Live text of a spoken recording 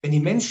wenn die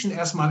Menschen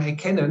erstmal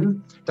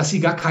erkennen, dass sie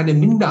gar keine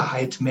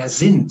Minderheit mehr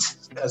sind,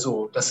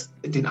 also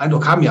den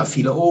Eindruck haben ja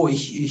viele,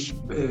 ich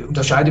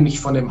unterscheide mich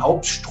von dem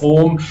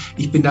Hauptstrom,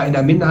 ich bin da in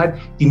der Minderheit.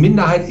 Die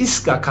Minderheit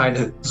ist gar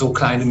keine so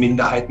kleine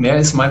Minderheit mehr,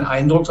 ist mein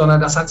Eindruck,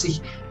 sondern das hat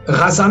sich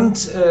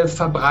rasant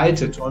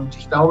verbreitet. Und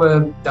ich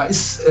glaube, da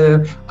ist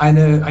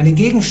eine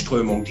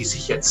Gegenströmung, die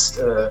sich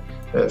jetzt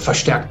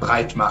verstärkt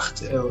breit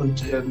macht.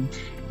 Und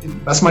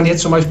was man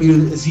jetzt zum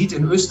Beispiel sieht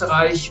in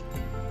Österreich,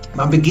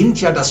 man beginnt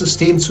ja das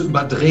System zu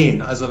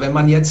überdrehen. Also wenn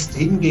man jetzt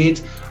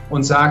hingeht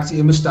und sagt,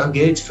 ihr müsst da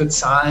Geld für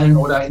zahlen,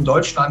 oder in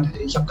Deutschland,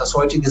 ich habe das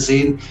heute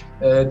gesehen,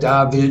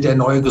 da will der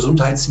neue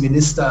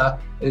Gesundheitsminister,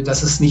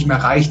 dass es nicht mehr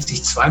reicht,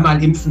 sich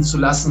zweimal impfen zu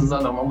lassen,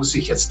 sondern man muss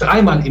sich jetzt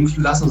dreimal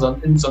impfen lassen,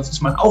 sonst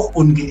ist man auch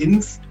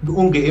ungeimpft.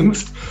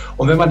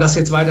 Und wenn man das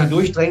jetzt weiter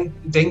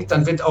durchdenkt,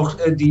 dann wird auch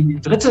die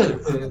dritte,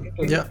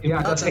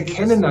 das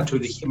erkennen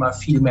natürlich immer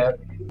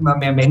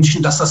mehr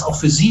Menschen, dass das auch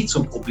für sie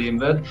zum Problem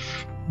wird.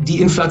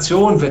 Die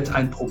Inflation wird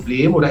ein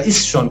Problem oder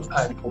ist schon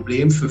ein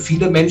Problem für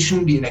viele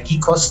Menschen, die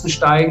Energiekosten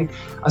steigen.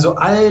 Also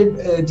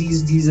all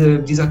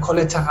dieser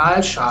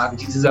Kollateralschaden,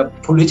 dieser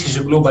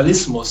politische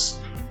Globalismus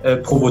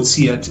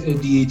provoziert,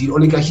 die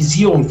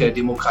Oligarchisierung der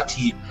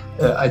Demokratie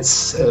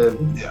als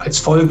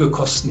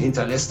Folgekosten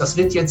hinterlässt, das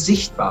wird jetzt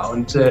sichtbar.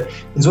 Und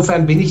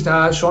insofern bin ich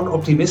da schon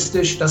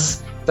optimistisch,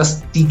 dass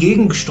die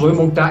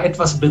Gegenströmung da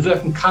etwas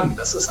bewirken kann.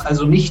 Das ist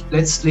also nicht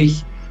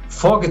letztlich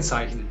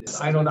vorgezeichnet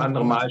ist. Ein oder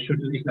andere Mal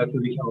schüttel ich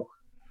natürlich auch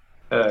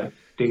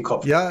den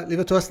Kopf. Ja,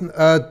 lieber Thorsten,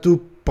 du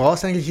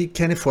brauchst eigentlich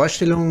keine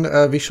Vorstellung,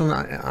 wie ich schon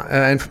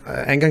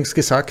eingangs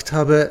gesagt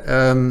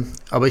habe,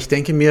 aber ich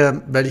denke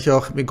mir, weil ich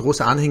auch ein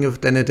großer Anhänger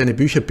deiner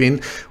Bücher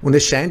bin, und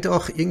es scheint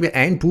auch irgendwie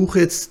ein Buch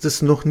jetzt,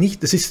 das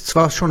ist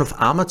zwar schon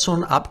auf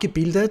Amazon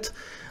abgebildet,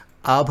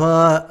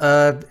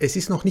 aber es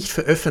ist noch nicht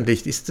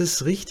veröffentlicht. Ist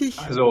das richtig?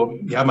 Also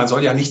ja, man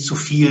soll ja nicht zu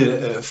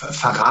viel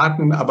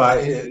verraten, aber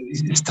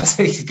ist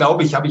tatsächlich,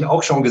 glaube ich, habe ich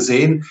auch schon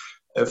gesehen,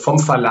 vom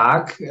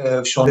Verlag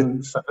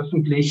schon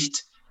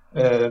veröffentlicht.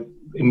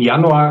 Im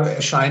Januar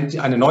erscheint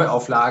eine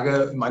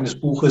Neuauflage meines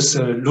Buches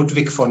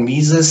Ludwig von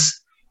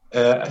Mises,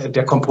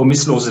 Der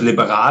kompromisslose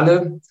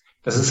Liberale.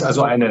 Das ist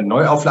also eine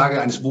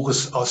Neuauflage eines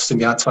Buches aus dem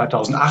Jahr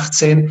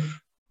 2018.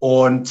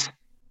 Und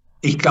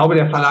ich glaube,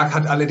 der Verlag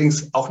hat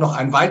allerdings auch noch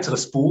ein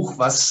weiteres Buch,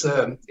 was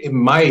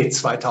im Mai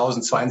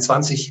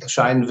 2022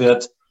 erscheinen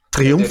wird.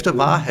 Triumph der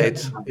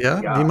Wahrheit,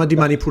 ja? Wie man die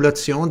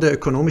Manipulation der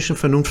ökonomischen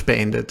Vernunft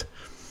beendet.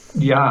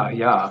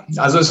 Ja.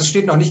 Also es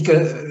steht noch nicht,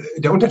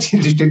 der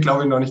Untertitel steht,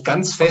 glaube ich, noch nicht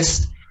ganz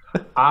fest,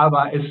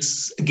 aber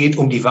es geht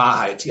um die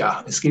Wahrheit,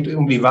 ja. Es geht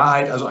um die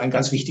Wahrheit, also ein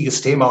ganz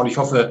wichtiges Thema, und ich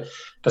hoffe,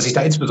 dass ich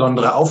da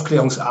insbesondere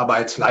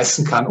Aufklärungsarbeit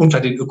leisten kann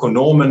unter den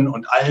Ökonomen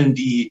und allen,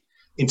 die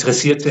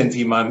interessiert sind,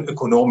 wie man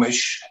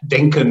ökonomisch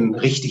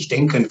richtig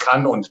denken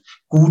kann und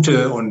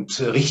gute und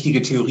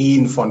richtige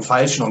Theorien von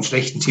falschen und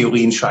schlechten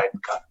Theorien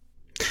scheiden kann.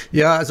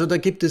 Ja, also da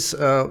gibt es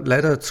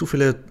leider zu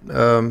viele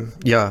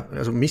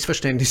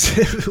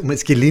Missverständnisse, um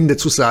es gelinde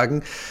zu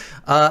sagen.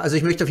 Also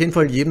ich möchte auf jeden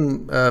Fall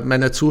jedem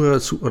meiner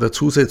Zuhörer oder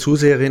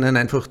Zuseherinnen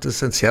einfach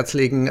das ans Herz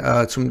legen.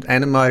 Zum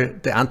einen mal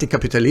der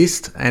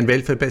Antikapitalist, ein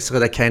Weltverbesserer,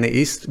 der keine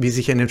ist, wie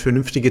sich eine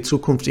vernünftige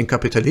Zukunft im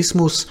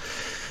Kapitalismus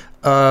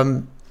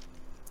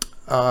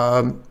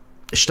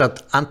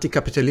statt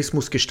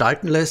Antikapitalismus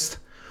gestalten lässt.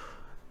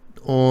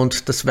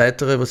 Und das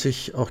Weitere, was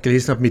ich auch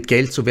gelesen habe, mit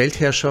Geld zur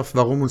Weltherrschaft,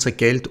 warum unser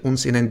Geld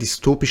uns in einen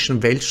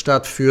dystopischen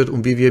Weltstaat führt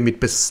und wie wir mit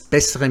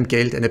besserem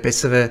Geld eine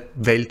bessere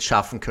Welt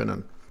schaffen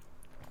können.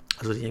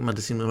 Also ich denke mal,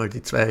 das sind mal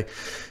die zwei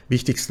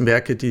wichtigsten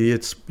Werke, die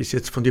bis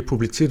jetzt von dir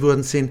publiziert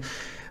worden sind.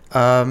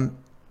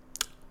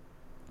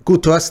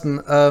 Gut, Thorsten,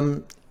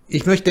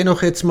 ich möchte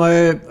dennoch jetzt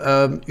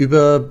mal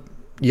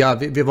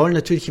wir wollen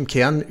natürlich im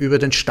Kern über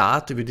den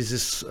Staat, über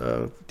dieses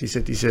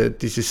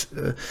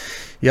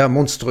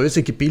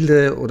monströse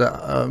Gebilde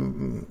oder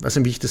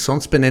wie ich das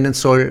sonst benennen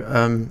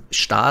soll,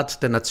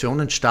 Staat, der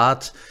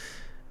Nationenstaat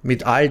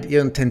mit all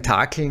ihren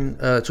Tentakeln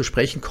zu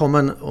sprechen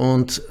kommen.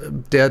 Und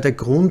der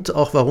Grund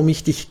auch, warum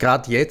ich dich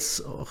gerade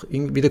jetzt auch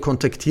wieder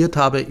kontaktiert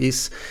habe,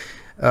 ist,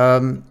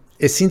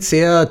 es sind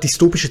sehr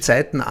dystopische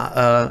Zeiten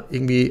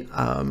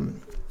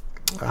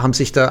haben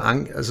sich da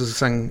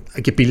sozusagen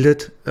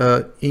gebildet,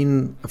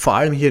 vor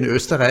allem hier in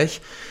Österreich.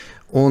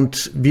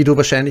 Und wie du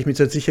wahrscheinlich mit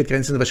sicher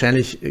grenzender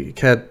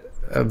Wahrscheinlichkeit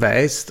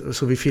weißt,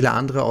 so wie viele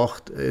andere auch,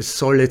 es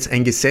soll jetzt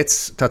ein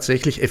Gesetz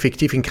tatsächlich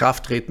effektiv in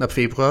Kraft treten ab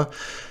Februar,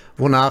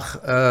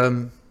 wonach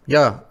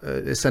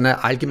es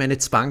eine allgemeine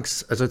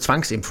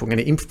Zwangsimpfung,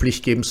 eine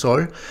Impfpflicht geben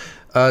soll.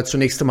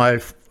 Zunächst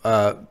einmal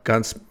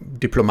ganz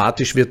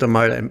diplomatisch wird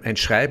einmal ein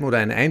Schreiben oder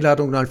eine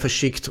Einladung mal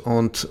verschickt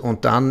und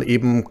dann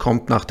eben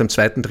kommt nach dem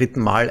zweiten, dritten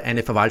Mal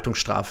eine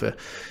Verwaltungsstrafe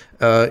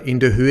in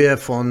der Höhe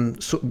von,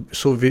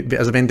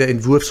 wenn der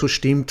Entwurf so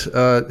stimmt,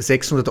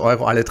 600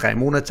 € alle 3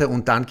 Monate,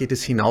 und dann geht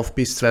es hinauf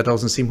bis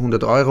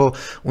 2.700 €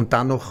 und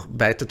dann noch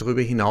weiter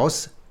darüber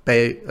hinaus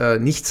bei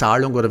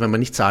Nichtzahlung, oder wenn man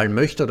nicht zahlen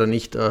möchte oder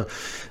nicht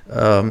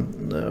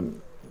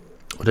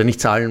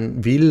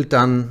zahlen will,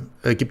 dann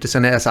gibt es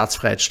eine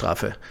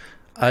Ersatzfreiheitsstrafe.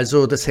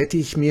 Also das hätte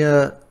ich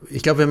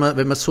glaube,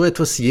 wenn man so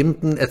etwas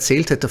jemandem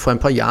erzählt hätte vor ein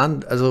paar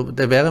Jahren, also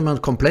da wäre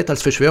man komplett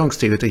als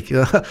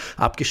Verschwörungstheoretiker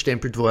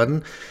abgestempelt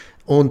worden.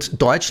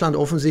 Und Deutschland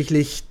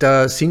offensichtlich,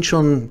 da sind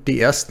schon die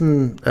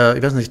ersten,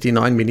 ich weiß nicht, die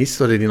neuen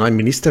Minister oder die neue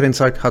Ministerin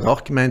hat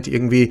auch gemeint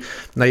irgendwie,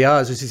 naja,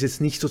 also es ist jetzt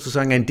nicht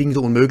sozusagen ein Ding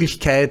der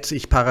Unmöglichkeit,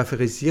 ich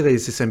paraphrasiere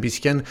es ein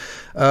bisschen.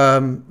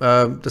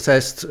 Das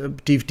heißt,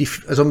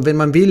 also wenn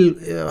man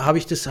will, habe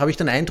ich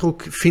den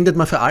Eindruck, findet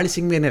man für alles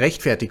irgendwie eine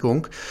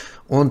Rechtfertigung.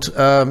 Und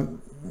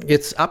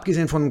jetzt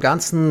abgesehen von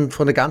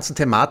der ganzen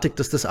Thematik,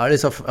 dass das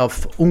alles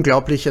auf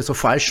unglaublich, also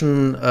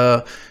falschen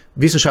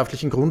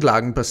wissenschaftlichen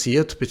Grundlagen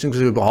basiert,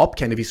 beziehungsweise überhaupt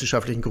keine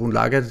wissenschaftlichen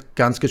Grundlage,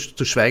 ganz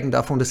zu schweigen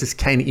davon, dass es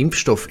kein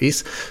Impfstoff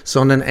ist,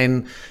 sondern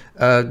eine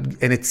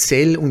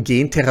zell- und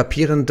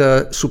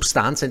gentherapierende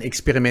Substanz, eine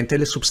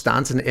experimentelle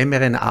Substanz, ein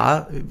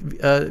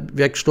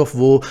mRNA-Werkstoff,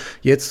 wo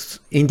jetzt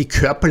in die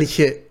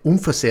körperliche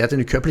Unversehrtheit, in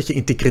die körperliche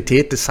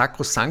Integrität des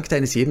Sakrosankta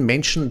eines jeden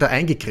Menschen da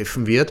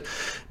eingegriffen wird,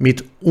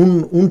 mit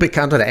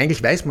unbekannt, oder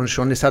eigentlich weiß man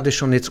schon, es hat es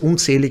schon jetzt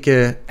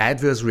unzählige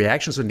Adverse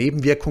Reactions und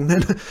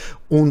Nebenwirkungen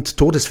und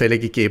Todesfälle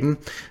gegeben,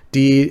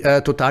 die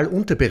total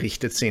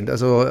unterberichtet sind.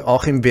 Also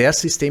auch im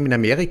VAERS-System in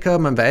Amerika,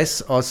 man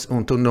weiß,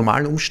 unter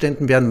normalen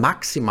Umständen werden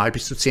maximal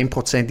bis zu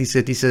 10%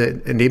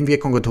 diese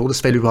Nebenwirkungen und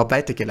Todesfälle überhaupt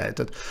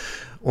weitergeleitet.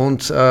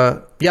 Und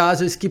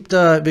also es gibt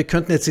wir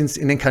könnten jetzt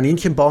in den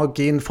Kaninchenbau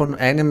gehen, von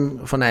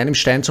einem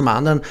Stein zum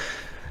anderen.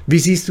 Wie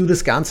siehst du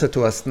das Ganze,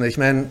 Thorsten? Ich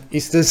meine,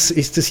 ist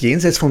das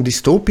jenseits von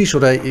dystopisch,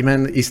 oder ich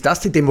meine, ist das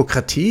die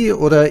Demokratie,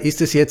 oder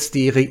ist es jetzt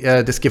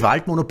das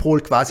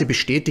Gewaltmonopol quasi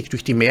bestätigt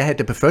durch die Mehrheit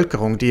der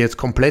Bevölkerung, die jetzt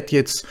komplett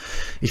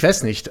ich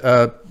weiß nicht,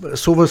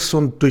 sowas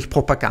so durch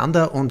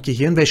Propaganda und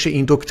Gehirnwäsche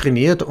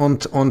indoktriniert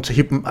und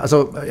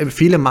also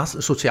viele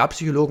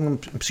Sozialpsychologen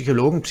und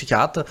Psychologen,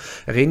 Psychiater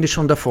reden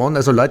schon davon,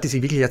 also Leute, die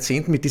sich wirklich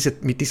Jahrzehnte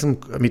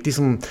mit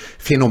diesem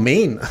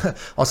Phänomen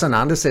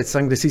auseinandersetzen,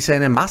 sagen, das ist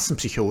eine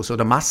Massenpsychose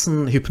oder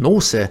Massenhypnose.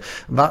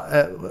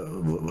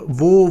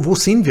 Wo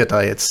sind wir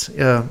da jetzt?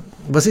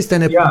 Was ist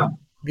deine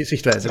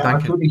Sichtweise? Ja,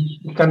 Danke.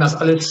 natürlich, ich kann das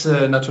alles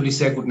natürlich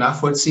sehr gut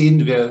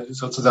nachvollziehen. Wir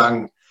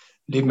sozusagen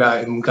leben ja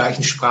im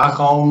gleichen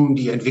Sprachraum.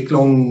 Die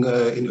Entwicklung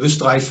in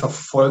Österreich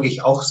verfolge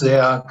ich auch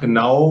sehr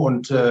genau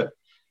und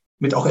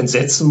mit auch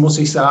Entsetzen, muss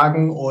ich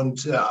sagen.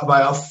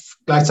 Aber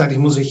gleichzeitig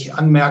muss ich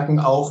anmerken,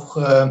 auch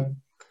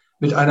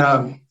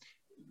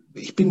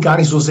ich bin gar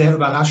nicht so sehr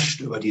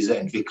überrascht über diese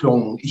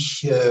Entwicklung.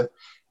 Ich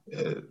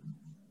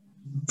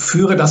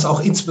führe das auch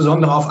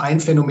insbesondere auf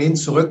ein Phänomen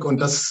zurück, und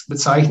das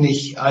bezeichne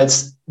ich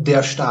als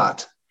der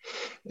Staat.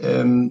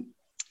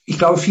 Ich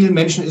glaube, vielen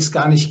Menschen ist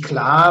gar nicht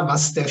klar,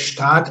 was der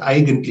Staat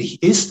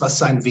eigentlich ist, was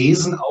sein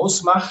Wesen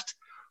ausmacht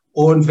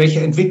und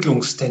welche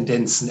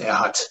Entwicklungstendenzen er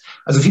hat.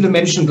 Also viele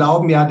Menschen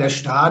glauben ja, der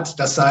Staat,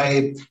 das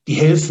sei die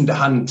helfende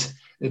Hand,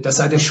 das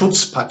sei der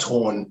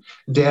Schutzpatron,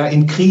 der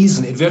in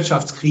Krisen, in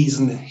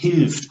Wirtschaftskrisen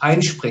hilft,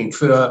 einspringt,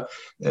 für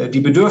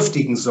die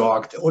Bedürftigen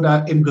sorgt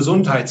oder im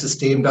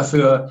Gesundheitssystem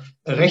dafür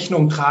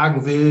Rechnung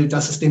tragen will,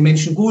 dass es den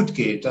Menschen gut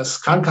geht,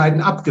 dass Krankheiten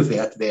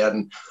abgewehrt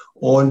werden.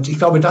 Und ich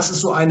glaube, das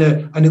ist so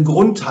eine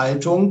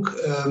Grundhaltung,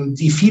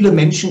 die viele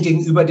Menschen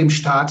gegenüber dem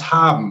Staat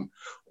haben.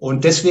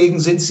 Und deswegen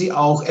sind sie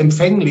auch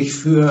empfänglich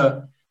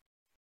für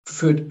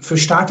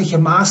staatliche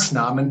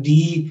Maßnahmen,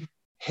 die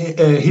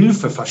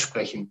Hilfe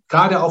versprechen,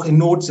 gerade auch in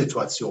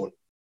Notsituationen.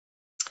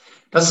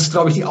 Das ist,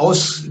 glaube ich,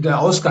 der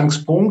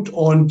Ausgangspunkt.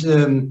 Und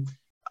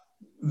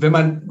wenn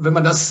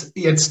man das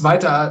jetzt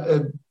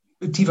weiter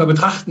tiefer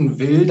betrachten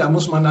will, dann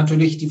muss man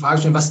natürlich die Frage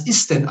stellen, was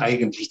ist denn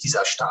eigentlich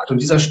dieser Staat? Und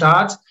dieser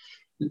Staat,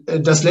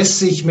 das lässt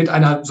sich mit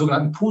einer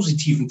sogenannten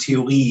positiven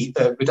Theorie,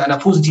 mit einer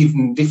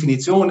positiven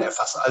Definition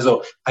erfassen.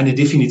 Also eine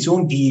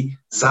Definition, die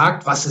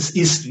sagt, was es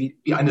ist, wie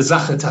eine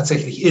Sache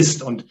tatsächlich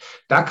ist. Und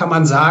da kann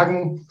man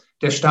sagen,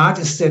 der Staat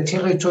ist der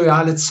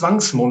territoriale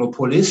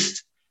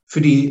Zwangsmonopolist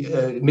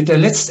mit der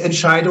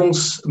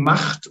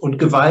Letztentscheidungsmacht und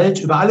Gewalt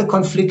über alle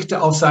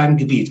Konflikte auf seinem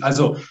Gebiet.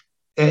 Also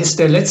er ist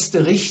der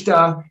letzte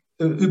Richter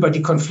über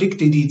die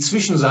Konflikte, die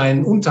zwischen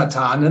seinen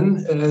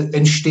Untertanen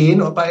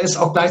entstehen, aber er ist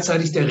auch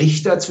gleichzeitig der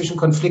Richter zwischen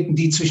Konflikten,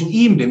 die zwischen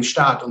ihm, dem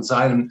Staat, und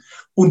seinen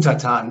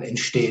Untertanen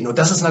entstehen. Und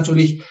das ist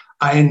natürlich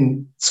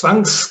ein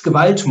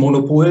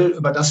Zwangsgewaltmonopol,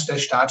 über das der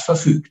Staat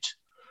verfügt.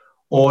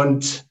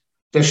 Und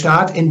der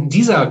Staat in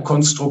dieser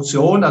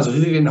Konstruktion, also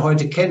wie wir ihn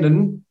heute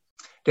kennen,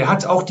 der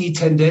hat auch die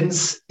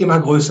Tendenz, immer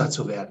größer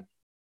zu werden.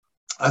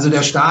 Also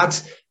der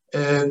Staat,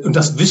 und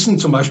das wissen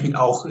zum Beispiel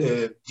auch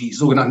die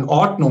sogenannten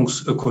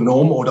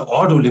Ordnungsökonomen oder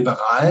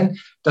Ordoliberalen,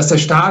 dass der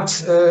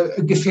Staat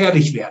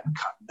gefährlich werden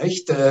kann.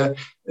 Nicht?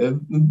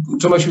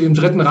 Zum Beispiel im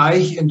Dritten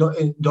Reich in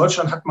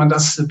Deutschland hat man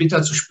das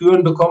bitter zu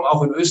spüren bekommen,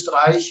 auch in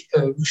Österreich,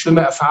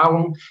 schlimme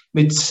Erfahrungen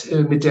mit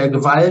der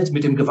Gewalt,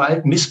 mit dem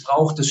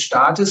Gewaltmissbrauch des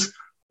Staates.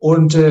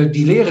 Und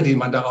die Lehre, die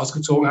man daraus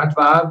gezogen hat,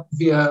 war,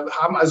 wir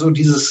haben also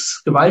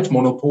dieses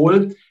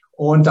Gewaltmonopol,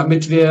 und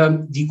damit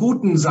wir die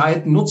guten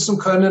Seiten nutzen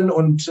können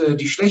und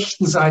die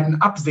schlechten Seiten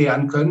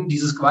abwehren können,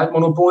 dieses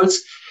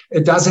Gewaltmonopols,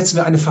 da setzen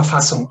wir eine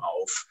Verfassung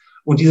auf.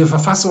 Und diese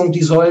Verfassung,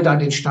 die soll dann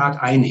den Staat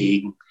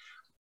einhegen.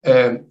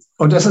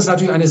 Und das ist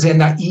natürlich eine sehr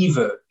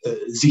naive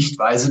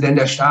Sichtweise, denn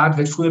der Staat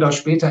wird früher oder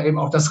später eben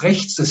auch das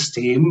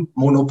Rechtssystem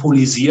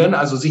monopolisieren,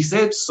 also sich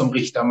selbst zum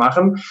Richter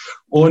machen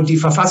und die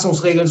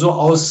Verfassungsregeln so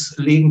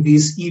auslegen, wie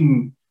es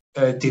ihm,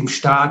 dem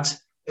Staat,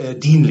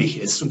 dienlich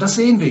ist. Und das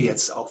sehen wir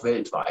jetzt auch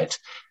weltweit.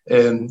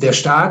 Der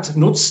Staat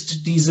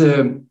nutzt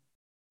diese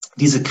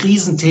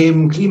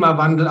Krisenthemen,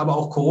 Klimawandel, aber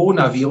auch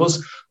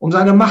Coronavirus, um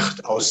seine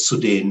Macht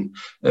auszudehnen.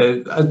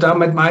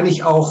 Damit meine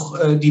ich auch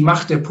die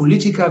Macht der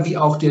Politiker wie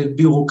auch der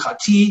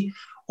Bürokratie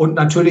und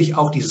natürlich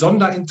auch die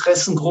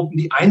Sonderinteressengruppen,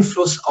 die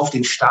Einfluss auf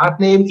den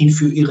Staat nehmen, ihn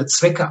für ihre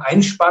Zwecke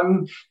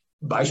einspannen.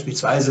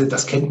 Beispielsweise,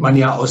 das kennt man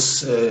ja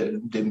aus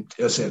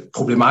der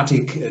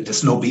Problematik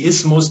des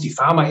Lobbyismus. Die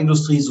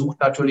Pharmaindustrie sucht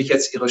natürlich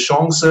jetzt ihre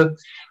Chance.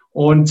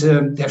 Und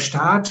der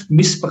Staat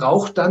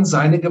missbraucht dann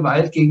seine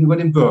Gewalt gegenüber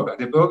dem Bürger.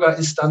 Der Bürger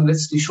ist dann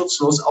letztlich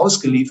schutzlos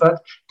ausgeliefert.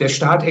 Der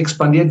Staat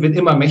expandiert, wird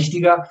immer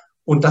mächtiger.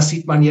 Und das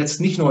sieht man jetzt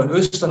nicht nur in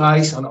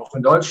Österreich, sondern auch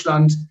in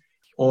Deutschland.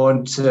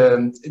 Und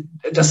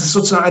das ist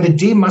sozusagen eine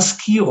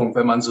Demaskierung,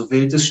 wenn man so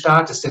will, des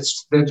Staates.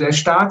 Der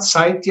Staat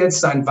zeigt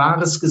jetzt sein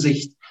wahres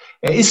Gesicht.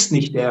 Er ist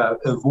nicht der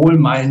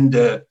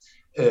wohlmeinende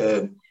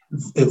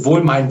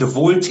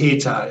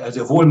Wohltäter,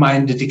 also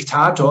wohlmeinende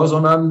Diktator,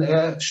 sondern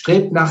er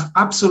strebt nach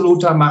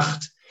absoluter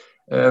Macht.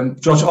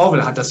 George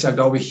Orwell hat das ja,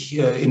 glaube ich,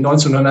 in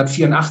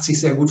 1984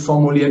 sehr gut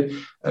formuliert.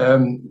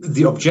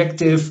 The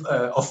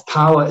objective of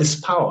power is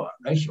power.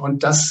 Nicht?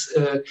 Und das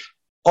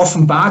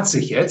offenbart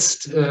sich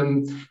jetzt.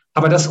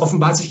 Aber das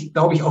offenbart sich,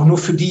 glaube ich, auch nur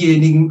für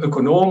diejenigen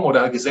Ökonomen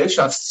oder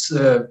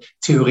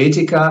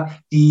Gesellschaftstheoretiker,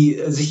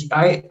 die sich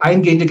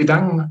eingehende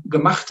Gedanken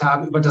gemacht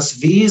haben über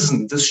das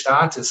Wesen des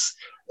Staates,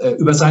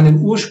 über seinen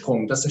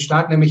Ursprung, dass der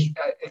Staat nämlich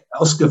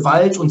aus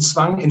Gewalt und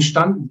Zwang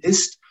entstanden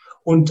ist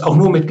und auch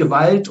nur mit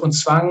Gewalt und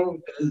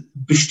Zwang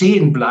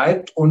bestehen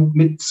bleibt und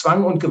mit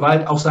Zwang und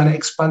Gewalt auch seine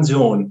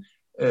Expansion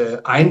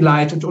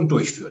einleitet und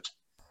durchführt.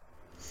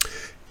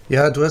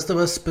 Ja, du hast da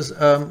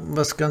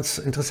was ganz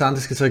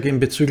Interessantes gesagt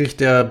eben bezüglich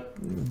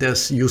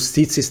des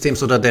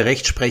Justizsystems oder der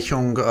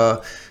Rechtsprechung,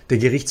 der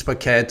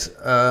Gerichtsbarkeit,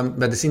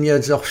 weil das sind ja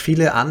jetzt auch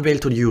viele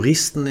Anwälte und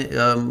Juristen,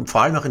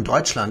 vor allem auch in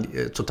Deutschland,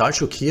 total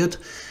schockiert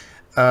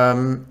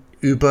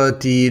über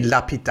die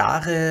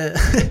lapidare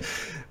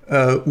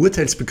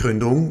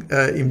Urteilsbegründung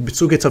in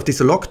Bezug jetzt auf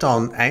diese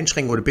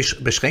Lockdown-Einschränkungen oder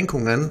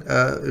Beschränkungen.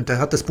 Da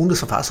hat das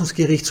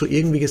Bundesverfassungsgericht so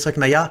irgendwie gesagt,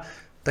 naja,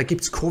 da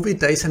gibt's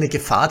Covid, da ist eine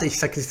Gefahr, ich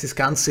sage das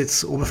Ganze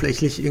jetzt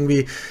oberflächlich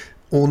irgendwie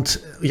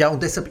und ja,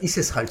 und deshalb ist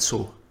es halt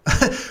so.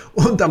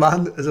 Und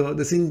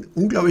das sind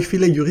unglaublich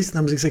viele Juristen,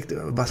 haben sich gesagt,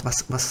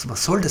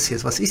 was soll das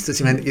jetzt, was ist das?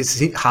 Ich meine,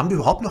 haben wir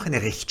überhaupt noch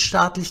eine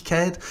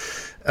Rechtsstaatlichkeit?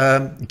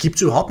 Gibt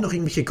es überhaupt noch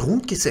irgendwelche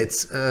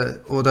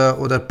Grundgesetze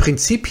oder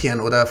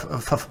Prinzipien oder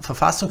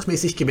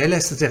verfassungsmäßig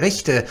gewährleistete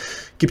Rechte?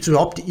 Gibt es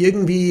überhaupt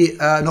irgendwie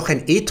noch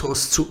ein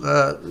Ethos,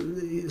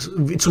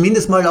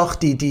 zumindest mal auch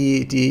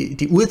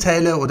die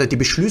Urteile oder die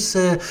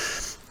Beschlüsse,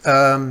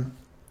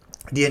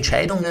 die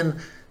Entscheidungen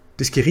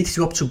des Gerichts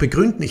überhaupt zu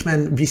begründen? Ich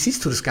meine, wie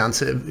siehst du das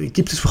Ganze?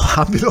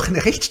 Haben wir noch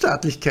eine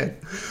Rechtsstaatlichkeit?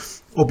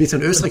 Ob jetzt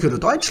in Österreich oder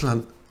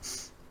Deutschland?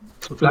 Es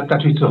bleibt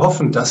natürlich zu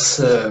hoffen,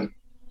 dass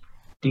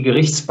die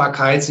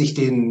Gerichtsbarkeit sich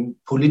der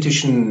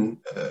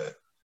politischen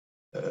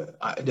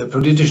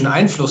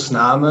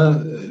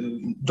Einflussnahme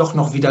doch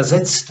noch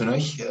widersetzt.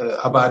 Nicht?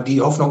 Aber die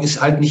Hoffnung ist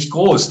halt nicht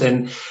groß,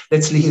 denn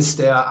letztlich ist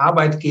der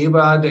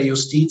Arbeitgeber der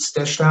Justiz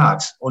der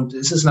Staat. Und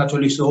es ist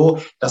natürlich so,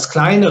 dass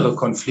kleinere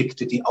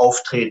Konflikte, die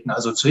auftreten,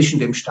 also zwischen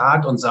dem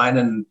Staat und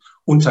seinen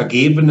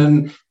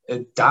Untergebenen,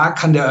 da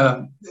kann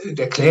der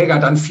Kläger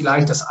dann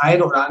vielleicht das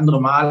eine oder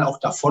andere Mal auch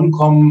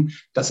davonkommen,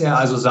 dass er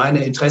also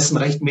seine Interessen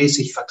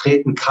rechtmäßig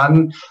vertreten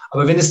kann.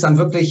 Aber wenn es dann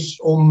wirklich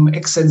um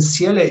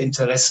essentielle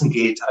Interessen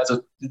geht, also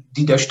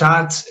die der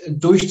Staat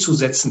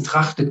durchzusetzen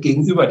trachtet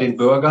gegenüber den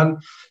Bürgern,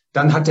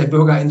 dann hat der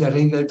Bürger in der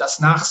Regel das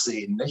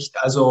Nachsehen. Nicht?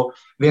 Also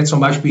wer zum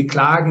Beispiel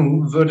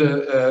klagen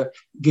würde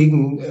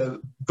gegen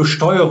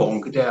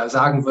Besteuerung, der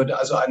sagen würde,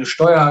 also eine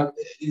Steuer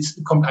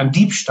kommt einem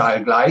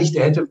Diebstahl gleich,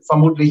 der hätte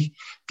vermutlich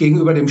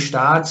gegenüber dem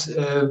Staat,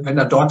 wenn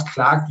er dort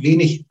klagt,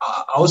 wenig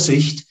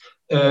Aussicht,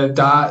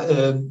 da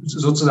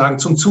sozusagen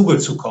zum Zuge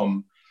zu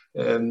kommen.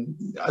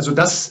 Also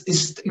das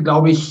ist,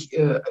 glaube ich,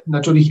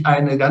 natürlich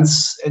eine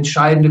ganz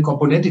entscheidende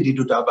Komponente, die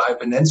du dabei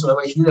benennst.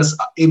 Aber ich will das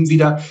eben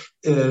wieder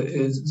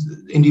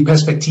in die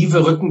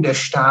Perspektive rücken. Der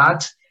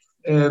Staat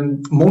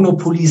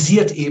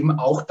monopolisiert eben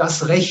auch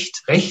das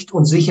Recht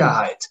und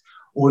Sicherheit.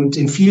 Und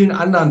in vielen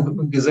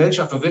anderen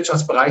Gesellschafts- und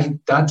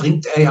Wirtschaftsbereichen, da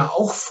dringt er ja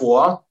auch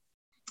vor.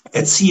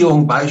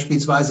 Erziehung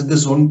beispielsweise,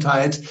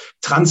 Gesundheit,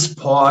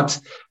 Transport,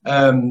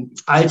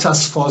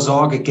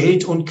 Altersvorsorge,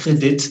 Geld und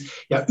Kredit.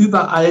 Ja,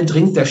 überall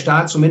dringt der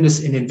Staat,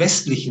 zumindest in den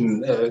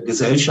westlichen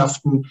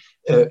Gesellschaften,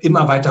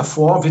 immer weiter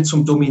vor, wird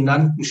zum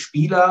dominanten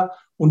Spieler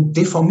und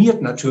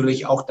deformiert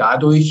natürlich auch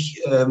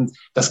dadurch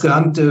das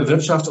gesamte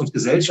Wirtschafts- und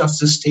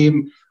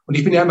Gesellschaftssystem. Und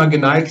ich bin ja immer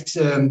geneigt,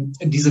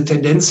 diese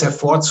Tendenz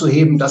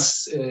hervorzuheben,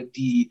 dass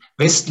die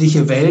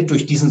westliche Welt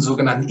durch diesen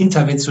sogenannten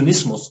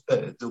Interventionismus,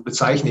 so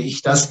bezeichne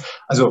ich das,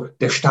 also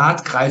der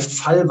Staat greift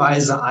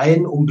fallweise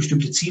ein, um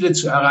bestimmte Ziele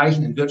zu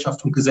erreichen in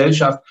Wirtschaft und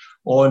Gesellschaft.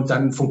 und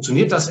dann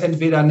funktioniert das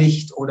entweder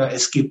nicht oder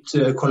es gibt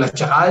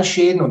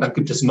Kollateralschäden und dann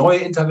gibt es neue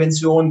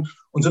Interventionen.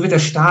 Und so wird der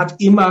Staat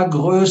immer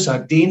größer,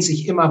 dehnt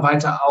sich immer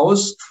weiter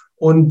aus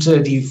und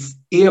die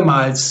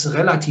ehemals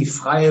relativ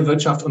freie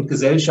Wirtschaft und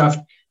Gesellschaft,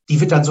 die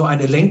wird dann so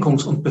eine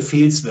Lenkungs- und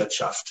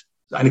Befehlswirtschaft,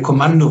 eine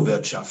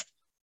Kommandowirtschaft.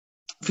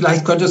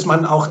 Vielleicht könnte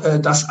man auch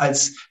das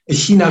als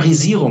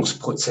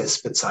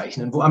Chinarisierungsprozess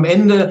bezeichnen, wo am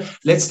Ende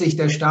letztlich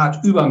der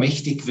Staat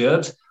übermächtig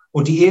wird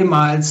und die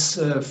ehemals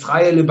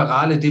freie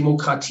liberale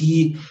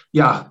Demokratie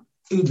ja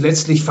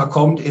letztlich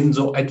verkommt in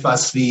so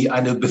etwas wie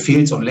eine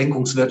Befehls- und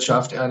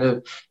Lenkungswirtschaft,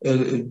 eine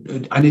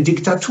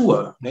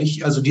Diktatur.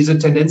 Nicht? Also diese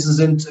Tendenzen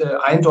sind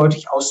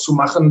eindeutig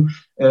auszumachen,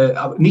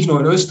 nicht nur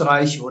in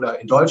Österreich oder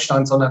in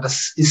Deutschland, sondern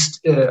das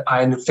ist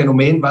ein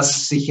Phänomen,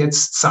 was sich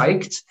jetzt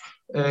zeigt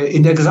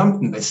in der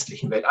gesamten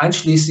westlichen Welt,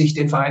 einschließlich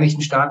den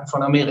Vereinigten Staaten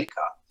von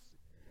Amerika.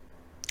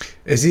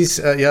 Es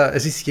ist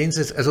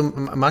jenseits, also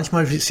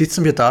manchmal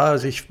sitzen wir da,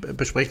 also ich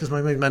bespreche das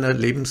manchmal mit meiner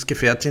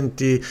Lebensgefährtin,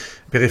 wir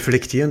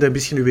reflektieren da ein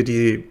bisschen über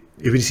die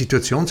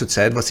Situation zur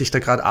Zeit, was sich da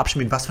gerade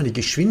abspielt, was für eine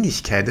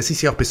Geschwindigkeit, das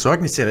ist ja auch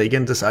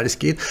besorgniserregend, dass alles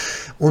geht.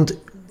 Und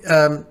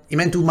ich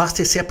meine, du machst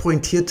ja sehr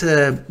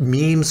pointierte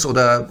Memes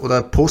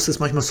oder postest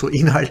manchmal so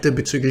Inhalte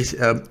bezüglich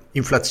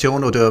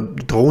Inflation oder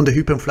drohende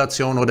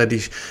Hyperinflation oder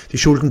die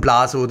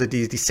Schuldenblase oder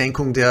die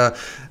Senkung der,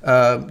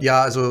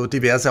 also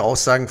diverse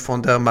Aussagen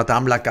von der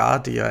Madame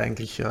Lagarde, die ja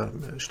eigentlich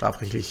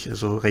strafrechtlich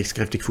so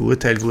rechtskräftig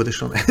verurteilt wurde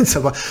schon eins,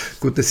 aber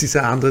gut, das ist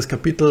ein anderes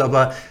Kapitel,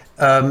 aber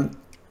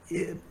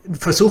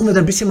versuchen wir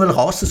da ein bisschen mal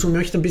rauszuzoomen,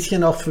 möchte ein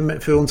bisschen auch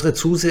für unsere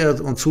Zuseher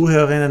und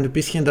Zuhörerinnen ein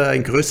bisschen da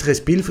ein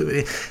größeres Bild.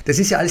 Das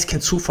ist ja alles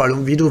kein Zufall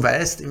und wie du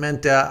weißt, ich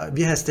meine,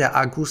 wie heißt der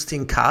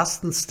Augustin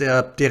Carstens,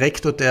 der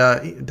Direktor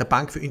der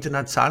Bank für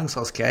internationalen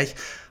Zahlungsausgleich,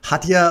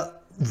 hat ja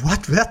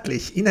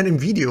wortwörtlich in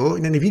einem Video,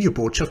 in einer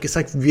Videobotschaft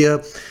gesagt,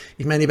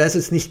 ich meine, ich weiß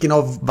jetzt nicht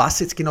genau, was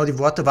jetzt genau die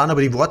Worte waren,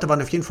 aber die Worte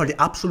waren auf jeden Fall die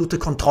absolute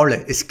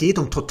Kontrolle. Es geht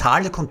um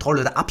totale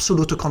Kontrolle, der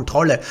absolute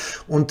Kontrolle.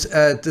 Und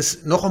das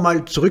noch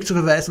einmal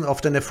zurückzuverweisen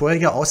auf deine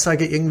vorherige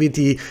Aussage,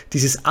 irgendwie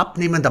dieses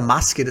Abnehmen der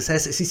Maske. Das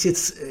heißt, es ist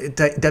jetzt,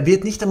 da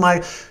wird nicht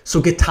einmal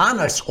so getan,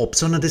 als ob,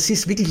 sondern das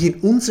ist wirklich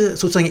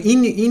sozusagen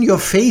in your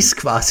face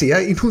quasi, ja,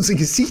 in unser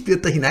Gesicht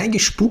wird da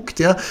hineingespuckt,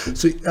 ja,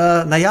 so,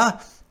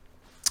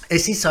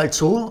 es ist halt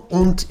so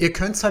und ihr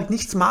könnt halt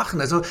nichts machen.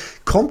 Also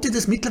kommt dir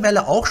das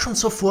mittlerweile auch schon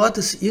so vor,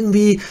 dass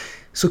irgendwie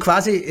so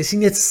quasi, es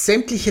sind jetzt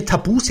sämtliche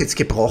Tabus jetzt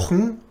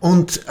gebrochen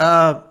und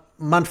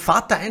man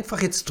fährt da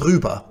einfach jetzt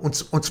drüber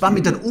und zwar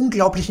mit einer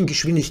unglaublichen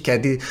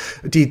Geschwindigkeit.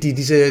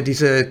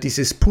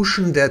 Dieses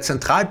Pushen der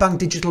Zentralbank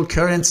Digital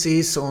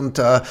Currencies und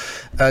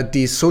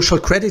die Social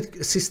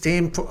Credit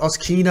System aus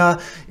China.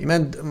 Ich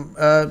meine,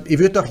 ich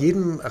würde auch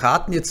jedem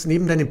raten, jetzt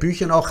neben deinen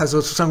Büchern auch, also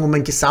sozusagen, um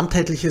ein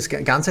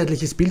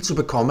ganzheitliches Bild zu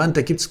bekommen.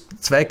 Da gibt es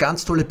 2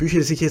 ganz tolle Bücher,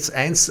 die ich jetzt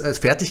eins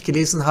fertig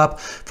gelesen habe,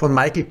 von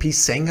Michael P.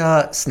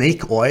 Singer,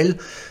 Snake Oil.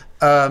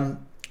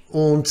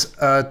 Und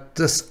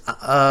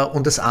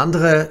das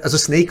andere, also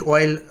Snake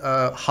Oil,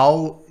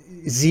 How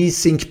Xi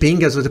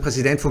Jinping, also der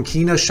Präsident von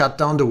China,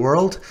 shut down the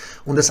world.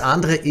 Und das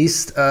andere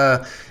ist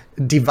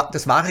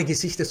das wahre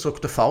Gesicht des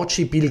Dr.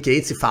 Fauci, Bill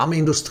Gates, die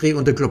Pharmaindustrie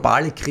und der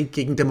globale Krieg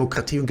gegen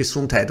Demokratie und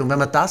Gesundheit. Und wenn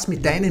man das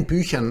mit deinen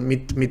Büchern,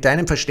 mit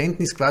deinem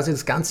Verständnis quasi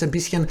das Ganze ein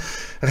bisschen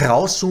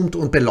rauszoomt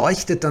und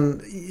beleuchtet,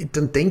 dann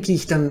denke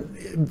ich, dann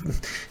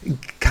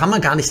kann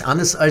man gar nicht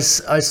anders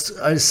als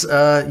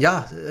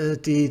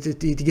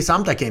die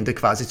Gesamtagenda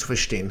quasi zu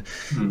verstehen.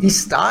 Mhm.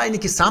 Ist da eine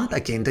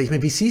Gesamtagenda? Ich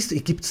meine, wie siehst du,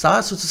 gibt es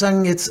da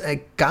sozusagen jetzt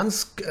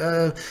ganz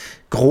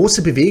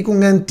große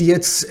Bewegungen, die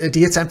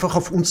jetzt einfach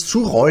auf uns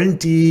zurollen,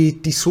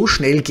 die so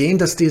schnell gehen,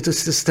 dass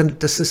das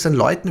dann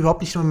Leuten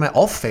überhaupt nicht mehr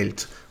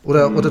auffällt?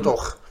 Oder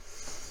doch?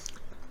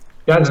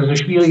 Ja, das ist eine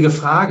schwierige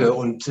Frage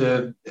und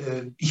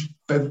ich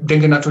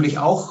denke natürlich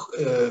auch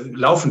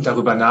laufend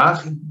darüber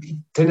nach.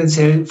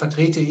 Tendenziell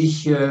vertrete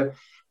ich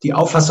die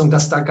Auffassung,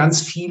 dass da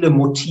ganz viele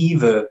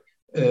Motive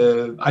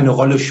eine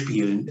Rolle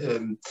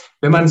spielen.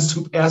 Wenn man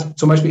zum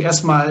Beispiel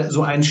erstmal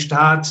so einen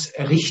Staat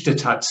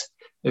errichtet hat,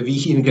 wie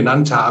ich ihn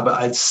genannt habe,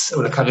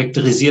 oder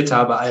charakterisiert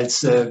habe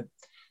als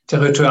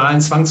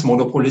territorialen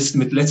Zwangsmonopolisten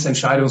mit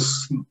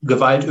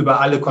Letztentscheidungsgewalt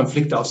über alle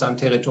Konflikte auf seinem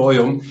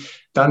Territorium,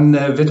 dann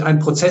wird ein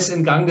Prozess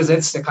in Gang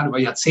gesetzt, der kann über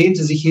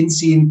Jahrzehnte sich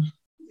hinziehen,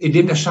 in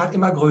dem der Staat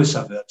immer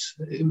größer wird,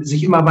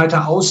 sich immer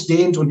weiter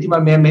ausdehnt und immer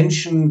mehr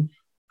Menschen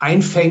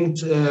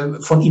einfängt,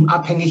 von ihm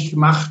abhängig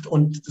macht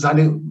und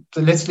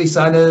letztlich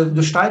seine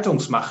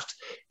Gestaltungsmacht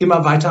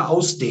immer weiter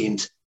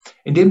ausdehnt.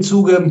 In dem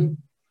Zuge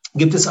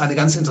gibt es eine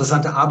ganz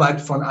interessante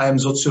Arbeit von einem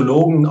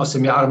Soziologen aus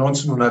dem Jahre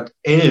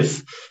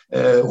 1911,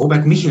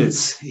 Robert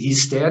Michels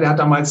hieß der hat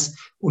damals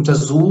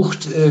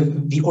untersucht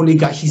die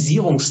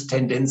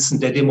Oligarchisierungstendenzen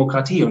der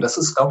Demokratie. Und das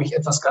ist, glaube ich,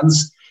 etwas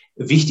ganz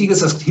Wichtiges.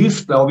 Das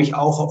hilft, glaube ich,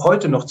 auch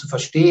heute noch zu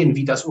verstehen,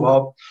 wie das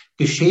überhaupt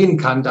geschehen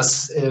kann,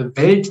 dass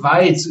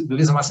weltweit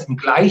gewissermaßen im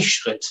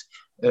Gleichschritt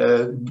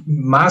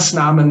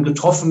Maßnahmen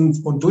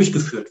getroffen und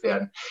durchgeführt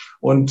werden.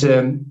 Und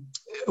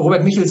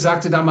Robert Michels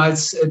sagte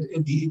damals,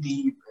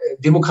 die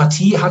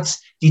Demokratie hat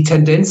die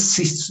Tendenz,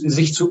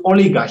 sich zu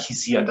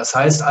oligarchisieren. Das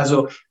heißt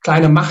also,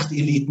 kleine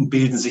Machteliten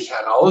bilden sich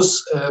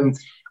heraus.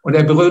 Und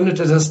er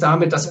begründete das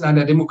damit, dass in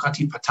einer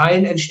Demokratie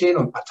Parteien entstehen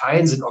und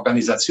Parteien sind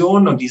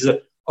Organisationen und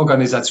diese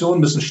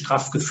Organisationen müssen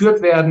straff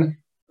geführt werden.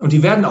 Und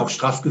die werden auch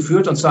straff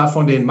geführt, und zwar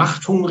von den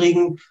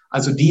Machthungrigen,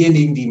 also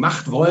diejenigen, die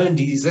Macht wollen,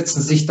 die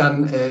setzen sich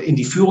dann in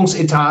die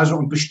Führungsetage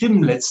und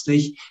bestimmen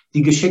letztlich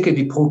die Geschicke,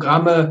 die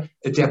Programme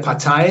der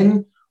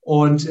Parteien.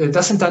 Und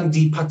das sind dann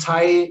die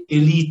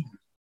Parteieliten.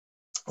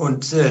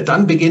 Und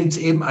dann beginnt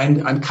eben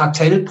ein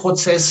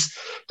Kartellprozess,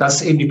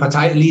 dass eben die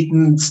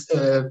Parteieliten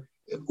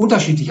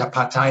unterschiedlicher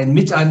Parteien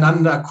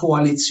miteinander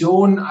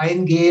Koalitionen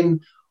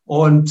eingehen.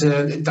 Und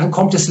dann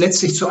kommt es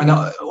letztlich zu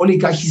einer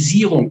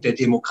Oligarchisierung der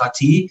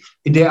Demokratie,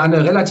 in der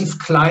eine relativ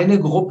kleine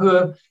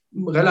Gruppe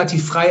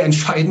relativ frei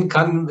entscheiden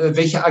kann,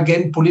 welche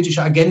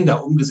politische Agenda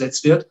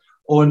umgesetzt wird.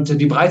 Und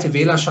die breite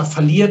Wählerschaft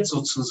verliert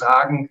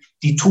sozusagen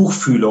die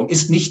Tuchfühlung,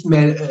 ist nicht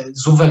mehr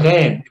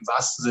souverän im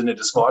wahrsten Sinne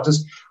des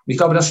Wortes. Und ich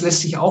glaube, das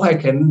lässt sich auch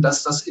erkennen,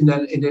 dass das in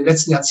den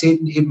letzten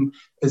Jahrzehnten eben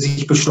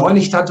sich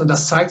beschleunigt hat. Und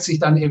das zeigt sich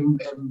dann in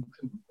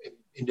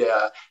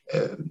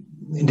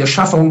der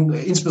Schaffung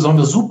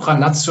insbesondere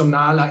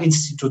supranationaler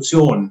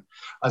Institutionen.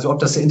 Also ob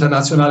das der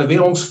Internationale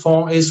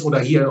Währungsfonds ist oder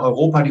hier in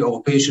Europa die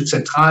Europäische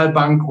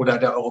Zentralbank oder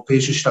der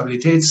Europäische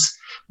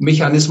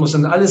Stabilitätsmechanismus,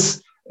 sind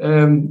alles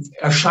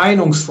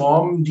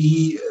Erscheinungsformen,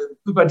 die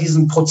über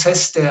diesen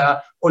Prozess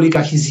der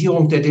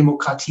Oligarchisierung der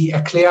Demokratie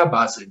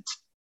erklärbar sind.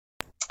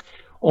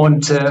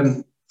 Und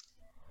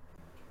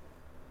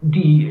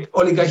die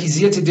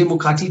oligarchisierte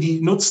Demokratie,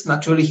 die nutzt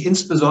natürlich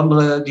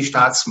insbesondere die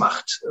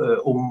Staatsmacht,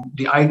 um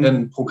die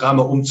eigenen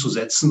Programme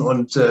umzusetzen.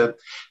 Und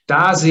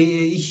da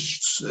sehe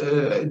ich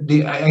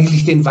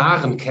eigentlich den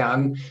wahren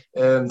Kern,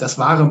 das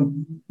wahre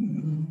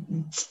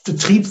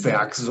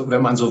Triebwerk,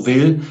 wenn man so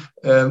will,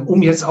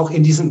 um jetzt auch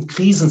in diesen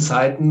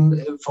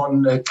Krisenzeiten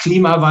von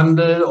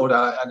Klimawandel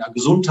oder einer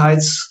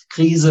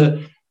Gesundheitskrise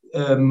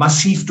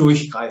massiv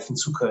durchgreifen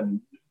zu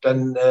können.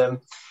 Denn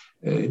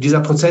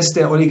dieser Prozess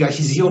der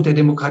Oligarchisierung der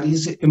Demokratie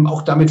ist eben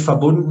auch damit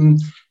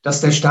verbunden,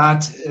 dass der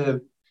Staat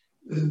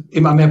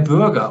immer mehr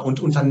Bürger und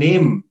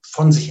Unternehmen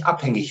von sich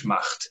abhängig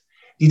macht,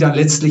 die dann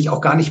letztlich auch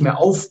gar nicht mehr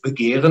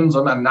aufbegehren,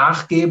 sondern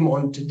nachgeben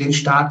und den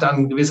Staat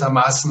dann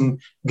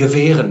gewissermaßen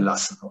gewähren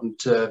lassen.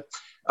 Und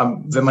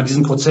wenn man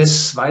diesen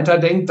Prozess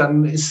weiterdenkt,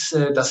 dann ist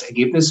das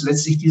Ergebnis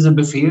letztlich diese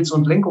Befehls-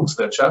 und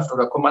Lenkungswirtschaft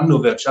oder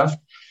Kommandowirtschaft,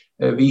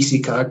 wie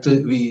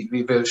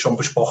wie wir schon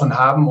besprochen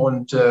haben.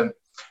 Und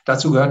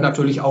dazu gehört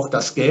natürlich auch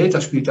das Geld.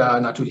 Das spielt da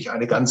natürlich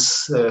eine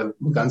ganz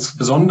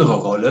besondere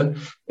Rolle,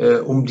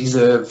 um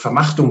diese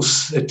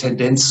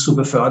Vermachtungstendenz zu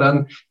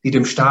befördern, die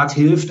dem Staat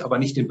hilft, aber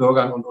nicht den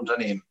Bürgern und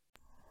Unternehmen.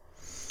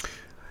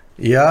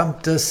 Ja,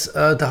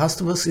 da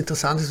hast du was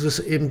Interessantes, was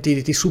eben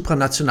die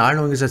supranationalen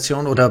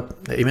Organisationen oder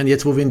eben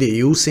jetzt, wo wir in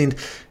der EU sind,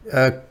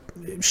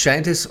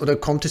 scheint es oder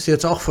kommt es dir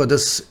jetzt auch vor,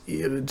 dass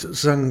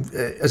sozusagen,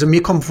 also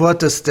mir kommt vor,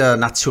 dass der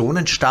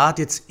Nationenstaat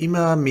jetzt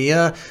immer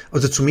mehr,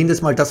 also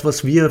zumindest mal das,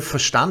 was wir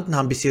verstanden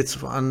haben bis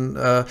jetzt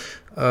an,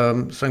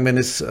 sagen, wenn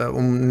es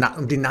um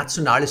die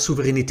nationale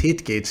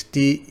Souveränität geht,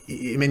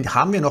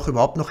 haben wir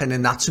überhaupt noch eine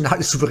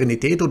nationale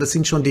Souveränität oder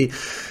sind schon die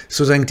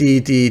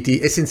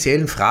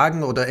essentiellen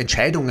Fragen oder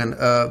Entscheidungen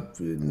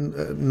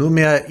nur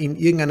mehr in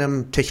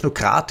irgendeinem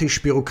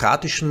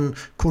technokratisch-bürokratischen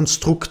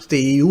Konstrukt der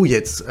EU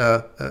jetzt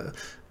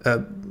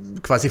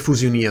quasi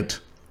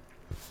fusioniert?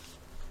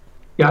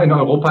 Ja, in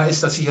Europa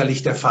ist das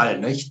sicherlich der Fall,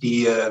 nicht?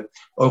 Die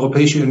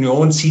Europäische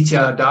Union zielt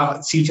ja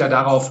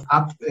darauf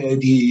ab,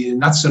 die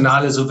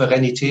nationale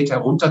Souveränität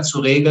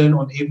herunterzuregeln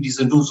und eben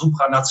diese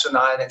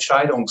supranationalen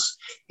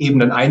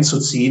Entscheidungsebenen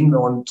einzuziehen.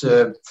 Und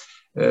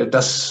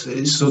das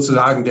ist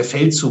sozusagen der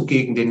Feldzug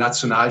gegen den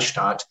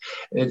Nationalstaat.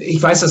 Ich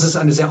weiß, das ist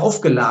eine sehr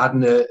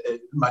aufgeladene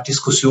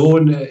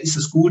Diskussion. Ist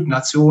es gut,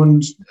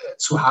 Nationen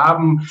zu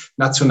haben,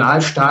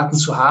 Nationalstaaten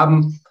zu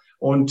haben?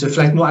 Und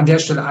vielleicht nur an der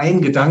Stelle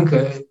ein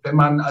Gedanke, wenn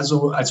man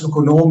also als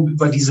Ökonom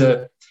über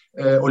diese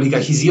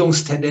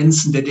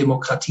Oligarchisierungstendenzen der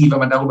Demokratie, wenn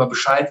man darüber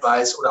Bescheid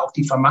weiß oder auch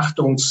die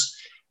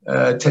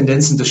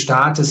Vermachtungstendenzen des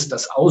Staates,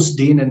 das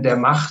Ausdehnen der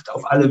Macht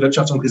auf alle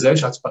Wirtschafts- und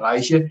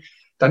Gesellschaftsbereiche,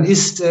 dann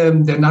ist der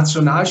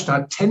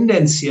Nationalstaat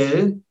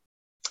tendenziell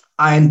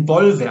ein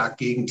Bollwerk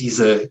gegen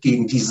diese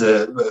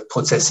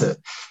Prozesse.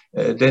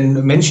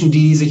 Denn Menschen,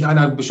 die sich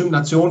einer bestimmten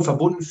Nation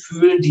verbunden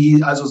fühlen,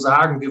 die also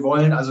sagen, wir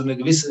wollen also eine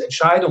gewisse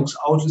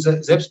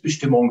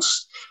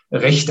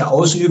Selbstbestimmungsrechte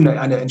ausüben,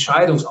 eine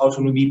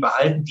Entscheidungsautonomie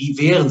behalten, die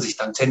wehren sich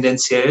dann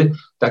tendenziell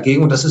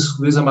dagegen. Und das ist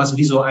gewissermaßen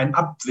wie so ein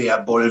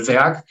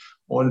Abwehrbollwerk.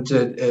 Und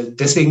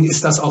deswegen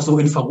ist das auch so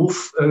in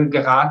Verruf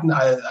geraten,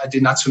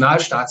 den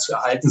Nationalstaat zu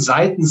erhalten,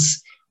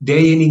 seitens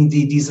derjenigen,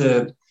 die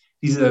diese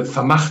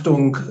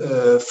Vermachtung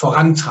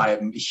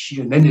vorantreiben. Ich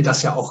nenne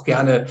das ja auch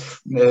gerne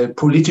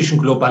politischen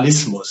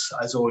Globalismus.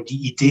 Also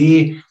die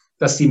Idee,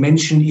 dass die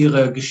Menschen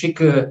ihre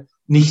Geschicke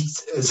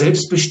nicht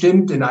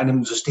selbstbestimmt in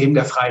einem System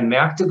der freien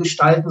Märkte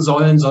gestalten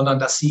sollen, sondern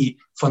dass sie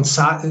von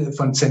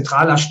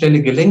zentraler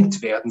Stelle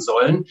gelenkt werden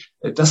sollen.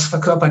 Das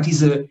verkörpert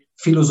diese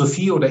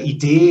Philosophie oder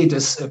Idee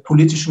des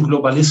politischen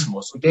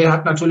Globalismus. Und der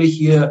hat natürlich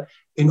hier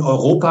in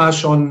Europa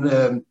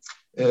schon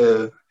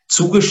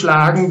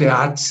zugeschlagen.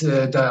 Der hat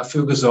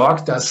dafür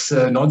gesorgt, dass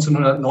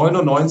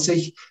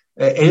 1999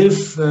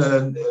 11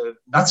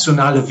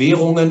 nationale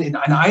Währungen in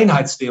eine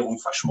Einheitswährung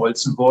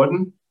verschmolzen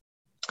wurden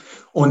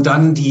und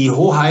dann die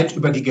Hoheit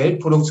über die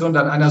Geldproduktion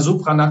dann einer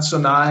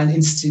supranationalen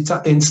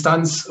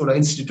Instanz oder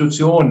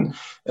Institution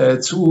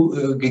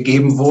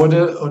zugegeben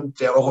wurde und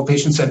der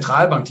Europäischen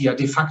Zentralbank, die ja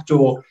de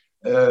facto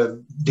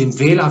dem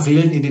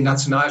Wählerwillen in den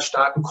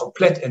Nationalstaaten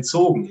komplett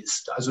entzogen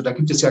ist. Also da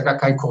gibt es ja gar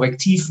kein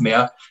Korrektiv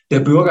mehr der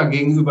Bürger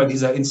gegenüber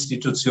dieser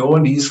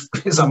Institution, die ist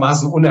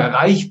gewissermaßen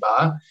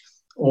unerreichbar.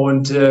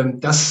 Und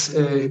das,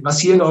 was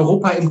hier in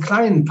Europa im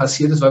Kleinen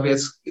passiert ist, weil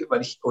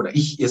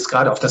ich jetzt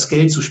gerade auf das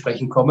Geld zu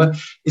sprechen komme,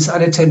 ist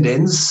eine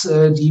Tendenz,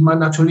 die man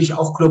natürlich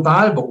auch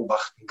global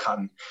beobachten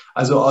kann.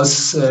 Also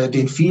aus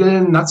den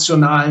vielen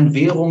nationalen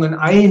Währungen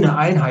eine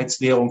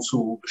Einheitswährung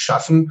zu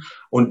schaffen.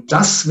 Und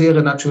das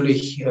wäre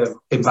natürlich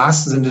im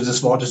wahrsten Sinne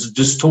des Wortes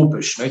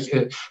dystopisch. Nicht?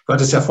 Du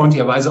hattest ja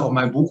freundlicherweise auch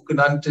mein Buch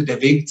genannt,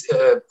 Der Weg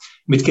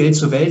mit Geld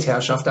zur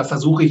Weltherrschaft. Da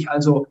versuche ich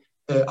also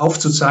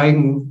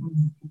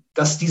aufzuzeigen,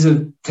 dass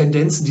diese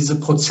Tendenzen, diese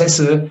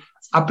Prozesse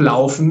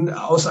ablaufen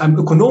aus einem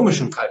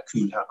ökonomischen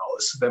Kalkül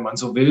heraus, wenn man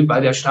so will,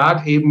 weil der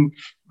Staat eben,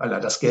 weil er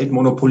das Geld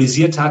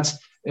monopolisiert hat,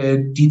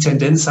 die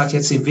Tendenz hat,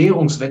 jetzt den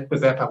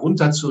Währungswettbewerb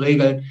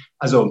herunterzuregeln.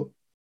 Also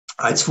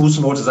als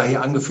Fußnote sei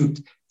hier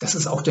angefügt, das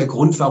ist auch der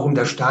Grund, warum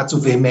der Staat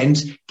so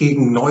vehement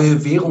gegen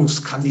neue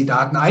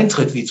Währungskandidaten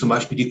eintritt, wie zum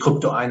Beispiel die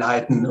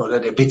Kryptoeinheiten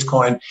oder der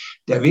Bitcoin.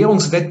 Der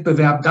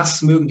Währungswettbewerb,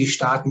 das mögen die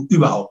Staaten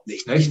überhaupt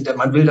nicht.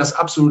 Man will das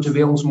absolute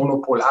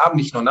Währungsmonopol haben,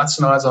 nicht nur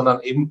national,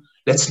 sondern eben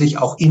letztlich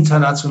auch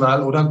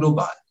international oder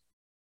global.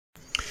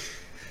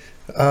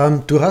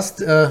 Du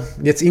hast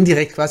jetzt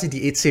indirekt quasi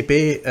die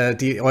EZB,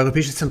 die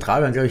Europäische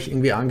Zentralbank, glaube ich,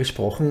 irgendwie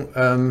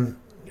angesprochen.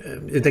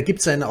 Da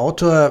gibt es einen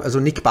Autor, also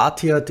Nick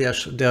Bhatia,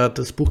 der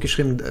das Buch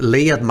geschrieben hat,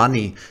 Layered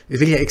Money.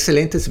 Wirklich ein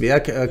exzellentes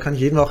Werk, kann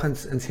ich jedem auch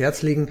ans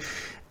Herz legen.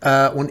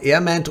 Und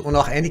er meint, und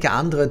auch einige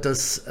andere,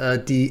 dass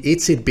die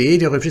EZB,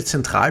 die Europäische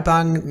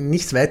Zentralbank,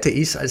 nichts weiter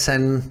ist als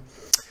ein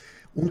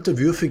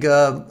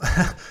unterwürfiger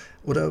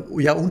oder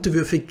ja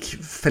unterwürfig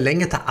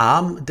verlängerter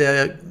Arm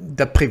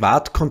der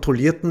privat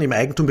kontrollierten, im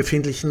Eigentum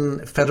befindlichen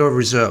Federal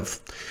Reserve.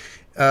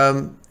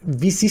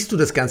 Wie siehst du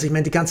das Ganze? Ich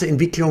meine, die ganze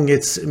Entwicklung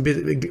jetzt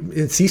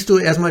siehst du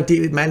erstmal,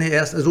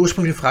 also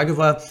ursprüngliche Frage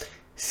war,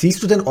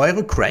 siehst du den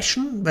Euro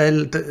crashen?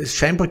 Weil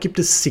scheinbar gibt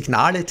es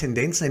Signale,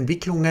 Tendenzen,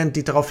 Entwicklungen,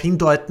 die darauf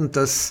hindeuten,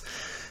 dass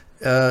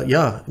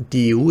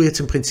die EU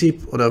jetzt im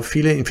Prinzip oder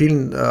in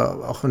vielen,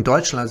 auch in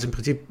Deutschland, also im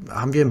Prinzip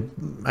haben wir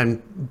ein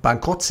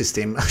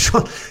Bankrottsystem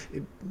schon.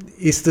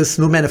 Ist das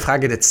nur mehr eine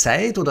Frage der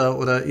Zeit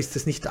oder ist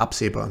das nicht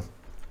absehbar?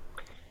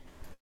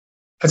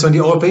 Als man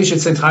die Europäische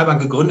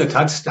Zentralbank gegründet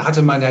hat, da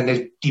hatte man dann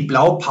die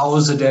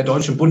Blaupause der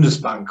Deutschen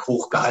Bundesbank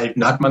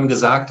hochgehalten. Da hat man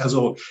gesagt,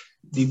 also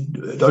die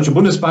Deutsche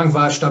Bundesbank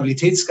war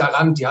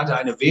Stabilitätsgarant, die hatte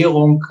eine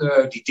Währung,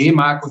 die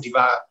D-Mark, und die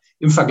war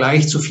im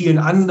Vergleich zu vielen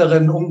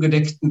anderen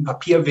ungedeckten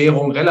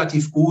Papierwährungen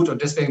relativ gut.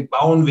 Und deswegen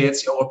bauen wir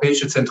jetzt die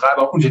Europäische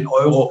Zentralbank und den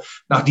Euro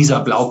nach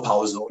dieser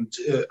Blaupause. Und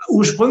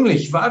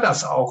ursprünglich war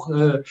das auch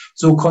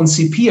so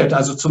konzipiert,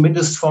 also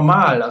zumindest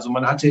formal. Also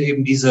man hatte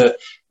eben diese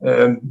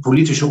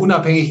politische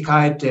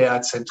Unabhängigkeit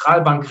der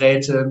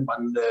Zentralbankräte,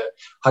 man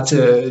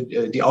hatte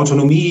die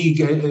Autonomie,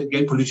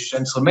 geldpolitische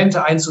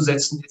Instrumente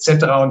einzusetzen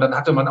etc. Und dann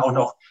hatte man auch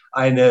noch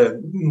eine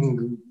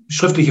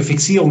schriftliche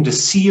Fixierung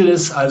des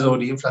Zieles, also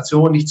die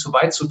Inflation nicht zu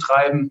weit zu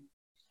treiben.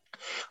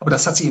 Aber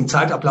das hat sich im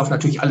Zeitablauf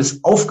natürlich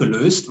alles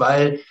aufgelöst,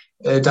 weil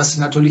das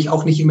natürlich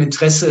auch nicht im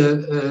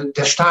Interesse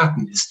der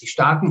Staaten ist. Die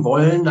Staaten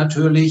wollen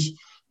natürlich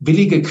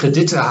billige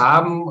Kredite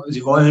haben,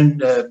 sie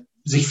wollen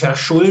sich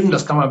verschulden,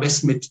 das kann man am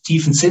besten mit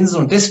tiefen Zinsen,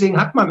 und deswegen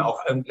hat man auch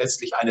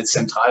letztlich eine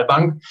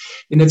Zentralbank.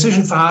 In der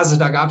Zwischenphase,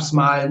 da gab es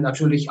mal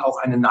natürlich auch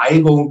eine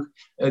Neigung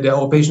der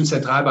Europäischen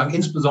Zentralbank,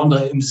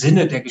 insbesondere im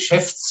Sinne der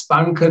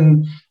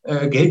Geschäftsbanken,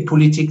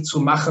 Geldpolitik zu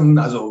machen,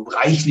 also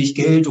reichlich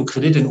Geld und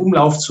Kredite in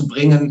Umlauf zu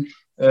bringen,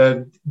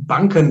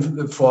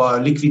 Banken vor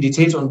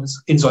Liquidität und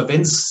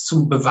Insolvenz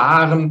zu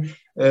bewahren.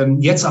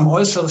 Jetzt am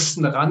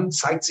äußersten Rand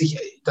zeigt sich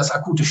das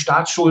akute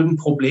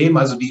Staatsschuldenproblem.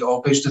 Also die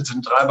Europäische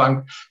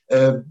Zentralbank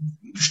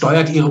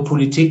steuert ihre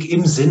Politik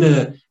im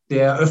Sinne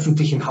der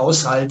öffentlichen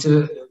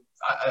Haushalte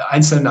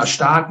einzelner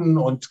Staaten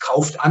und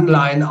kauft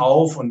Anleihen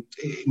auf und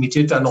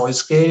emittiert da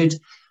neues Geld,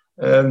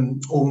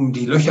 um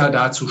die Löcher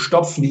da zu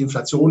stopfen. Die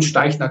Inflation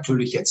steigt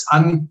natürlich jetzt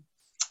an.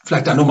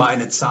 Vielleicht da nur mal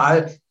eine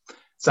Zahl.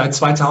 Seit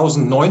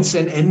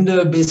 2019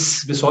 Ende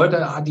bis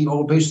heute hat die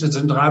Europäische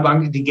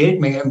Zentralbank die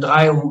Geldmenge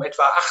M3 um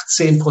etwa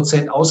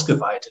 18%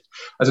 ausgeweitet.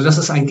 Also das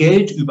ist ein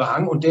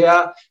Geldüberhang, und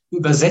der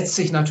übersetzt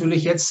sich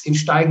natürlich jetzt in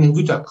steigenden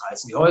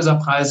Güterpreisen. Die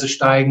Häuserpreise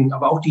steigen,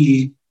 aber auch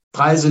die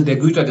Preise der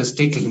Güter des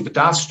täglichen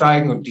Bedarfs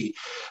steigen und die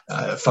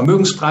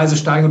Vermögenspreise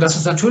steigen. Und das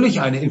ist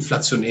natürlich eine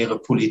inflationäre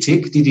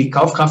Politik, die die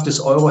Kaufkraft des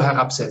Euro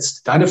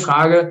herabsetzt. Deine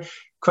Frage,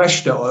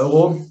 crasht der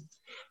Euro?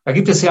 Da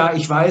gibt es ja,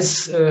 ich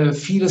weiß,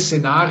 viele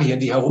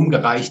Szenarien, die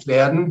herumgereicht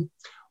werden.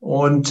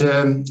 Und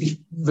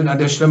ich will an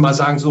der Stelle mal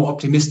sagen, so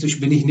optimistisch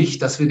bin ich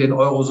nicht, dass wir den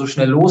Euro so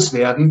schnell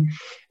loswerden,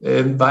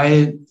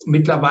 weil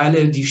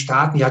mittlerweile die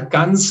Staaten ja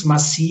ganz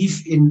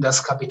massiv in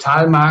das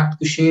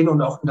Kapitalmarktgeschehen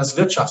und auch in das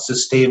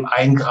Wirtschaftssystem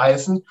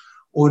eingreifen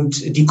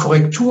und die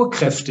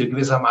Korrekturkräfte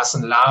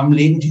gewissermaßen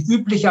lahmlegen, die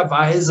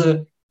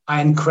üblicherweise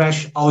einen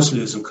Crash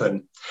auslösen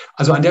können.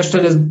 Also an der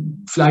Stelle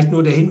vielleicht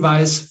nur der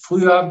Hinweis,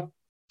 früher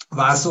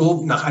war es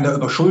so, nach einer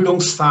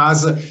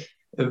Überschuldungsphase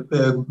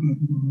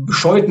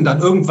scheuten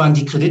dann irgendwann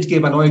die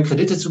Kreditgeber, neue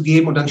Kredite zu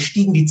geben und dann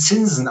stiegen die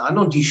Zinsen an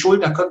und die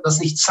Schuldner konnten das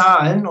nicht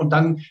zahlen und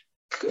dann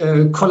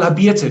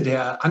kollabierte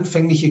der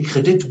anfängliche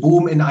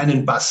Kreditboom in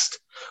einen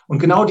Bust. Und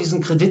genau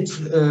diesen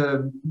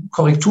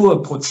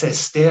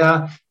Kreditkorrekturprozess,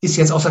 der ist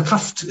jetzt außer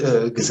Kraft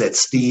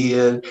gesetzt. Die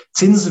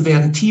Zinsen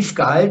werden tief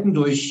gehalten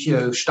durch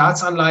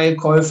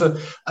Staatsanleihekäufe.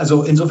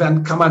 Also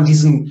insofern kann man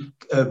diesen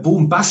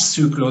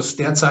Boom-Bust-Zyklus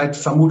derzeit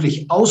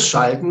vermutlich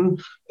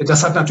ausschalten.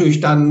 Das hat natürlich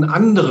dann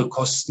andere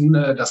Kosten.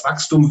 Das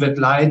Wachstum wird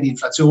leiden, die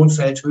Inflation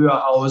fällt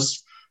höher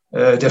aus.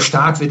 Der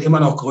Staat wird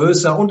immer noch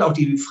größer und auch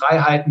die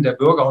Freiheiten der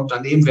Bürger und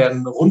Unternehmen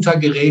werden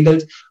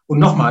runtergeregelt. Und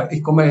nochmal,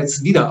 ich komme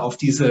jetzt wieder auf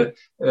die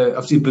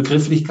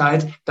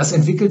Begrifflichkeit. Das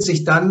entwickelt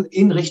sich dann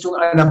in Richtung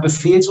einer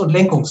Befehls- und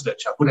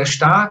Lenkungswirtschaft, wo der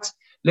Staat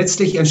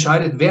letztlich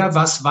entscheidet, wer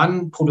was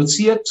wann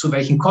produziert, zu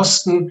welchen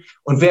Kosten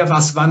und wer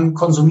was wann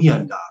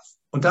konsumieren darf.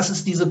 Und das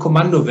ist diese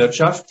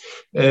Kommandowirtschaft.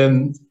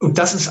 Und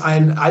das ist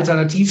ein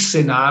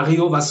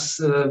Alternativszenario, was,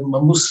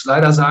 man muss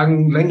leider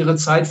sagen, längere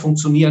Zeit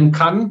funktionieren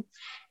kann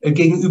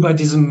gegenüber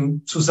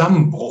diesem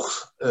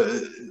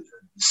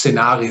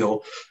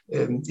Zusammenbruchszenario.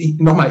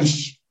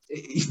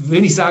 Ich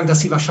will nicht sagen, dass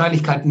die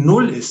Wahrscheinlichkeit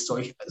null ist,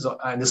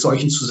 eines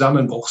solchen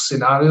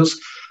Zusammenbruchsszenarios.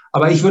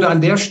 Aber ich würde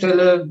an der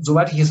Stelle,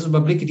 soweit ich es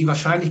überblicke, die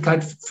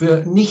Wahrscheinlichkeit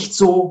für nicht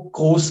so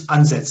groß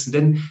ansetzen.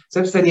 Denn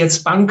selbst wenn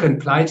jetzt Banken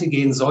pleite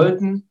gehen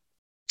sollten,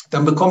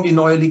 dann bekommen die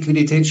neue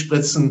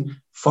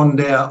Liquiditätsspritzen von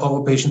der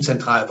Europäischen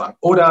Zentralbank.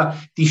 Oder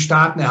die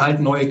Staaten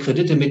erhalten neue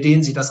Kredite, mit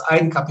denen sie das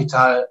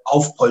Eigenkapital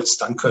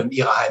aufpolstern können,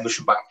 ihre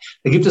heimischen Banken.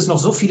 Da gibt es noch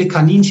so viele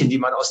Kaninchen, die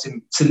man aus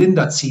dem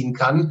Zylinder ziehen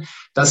kann,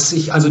 dass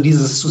ich also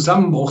dieses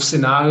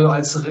Zusammenbruchsszenario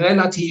als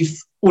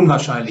relativ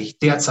unwahrscheinlich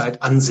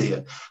derzeit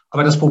ansehe.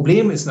 Aber das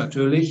Problem ist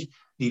natürlich,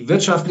 die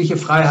wirtschaftliche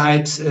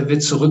Freiheit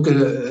wird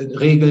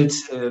zurückgeregelt,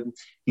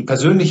 die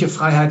persönliche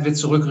Freiheit wird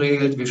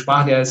zurückgeregelt. Wir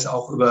sprachen ja jetzt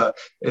auch über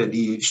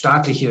der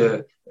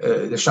staatliche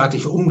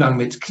Umgang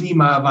mit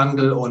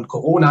Klimawandel und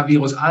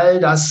Coronavirus. All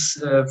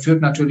das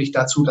führt natürlich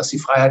dazu, dass die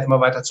Freiheit immer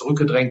weiter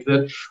zurückgedrängt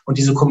wird und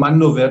diese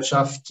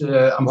Kommandowirtschaft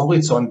am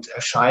Horizont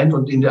erscheint.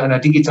 Und in einer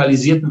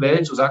digitalisierten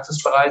Welt, du sagst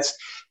es bereits,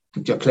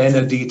 gibt ja Pläne,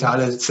 ein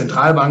digitales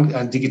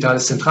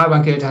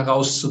Zentralbankgeld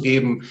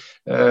herauszugeben,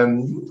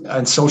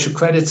 ein Social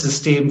Credit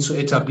System zu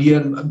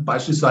etablieren,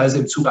 beispielsweise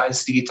im Zuge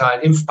eines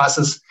digitalen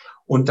Impfpasses.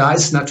 Und da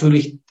ist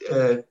natürlich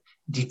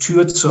die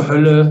Tür zur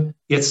Hölle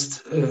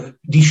jetzt,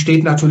 die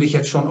steht natürlich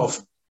jetzt schon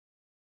offen.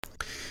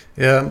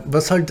 Ja,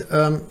 was halt,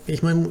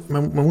 ich meine,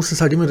 man muss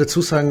es halt immer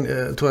dazu sagen,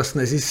 Thorsten,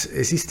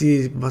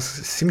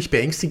 was ziemlich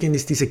beängstigend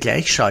ist, diese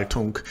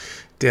Gleichschaltung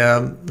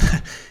der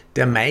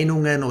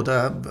Meinungen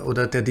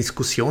oder der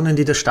Diskussionen,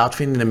 die da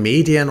stattfinden in den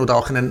Medien oder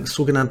auch in den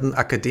sogenannten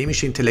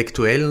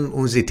akademisch-intellektuellen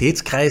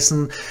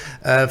Universitätskreisen,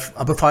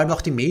 aber vor allem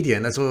auch die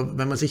Medien. Also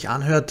wenn man sich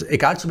anhört,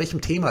 egal zu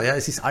welchem Thema, ja,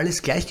 es ist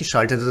alles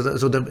gleichgeschaltet.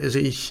 Also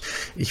ich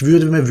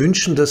würde mir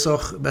wünschen, dass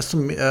auch, weißt du,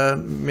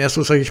 mehr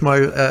so, sage ich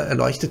mal,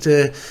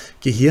 erleuchtete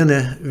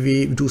Gehirne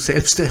wie du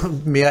selbst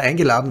mehr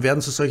eingeladen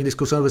werden zu solchen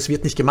Diskussionen, aber es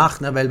wird nicht gemacht,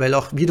 ne? weil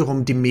auch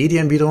wiederum die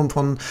Medien wiederum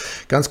von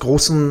ganz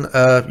großen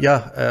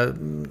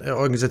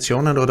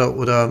Organisationen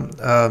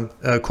oder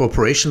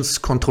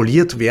Corporations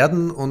kontrolliert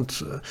werden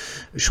und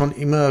schon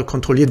immer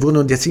kontrolliert wurden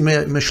und jetzt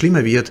immer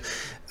schlimmer wird.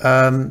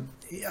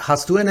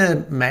 Hast du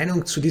eine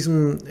Meinung zu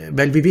diesem,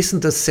 weil wir wissen,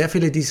 dass sehr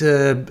viele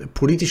diese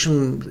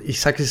politischen, ich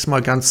sage es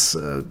mal ganz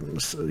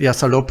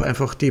salopp,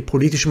 einfach die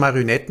politischen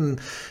Marionetten,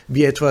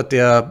 wie etwa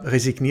der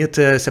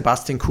resignierte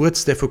Sebastian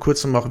Kurz, der vor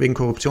kurzem auch wegen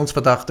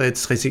Korruptionsverdacht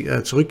jetzt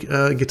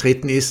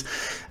zurückgetreten ist,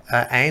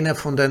 einer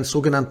von den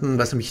sogenannten,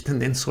 was ich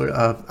nennen soll,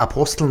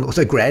 Aposteln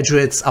oder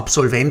Graduates,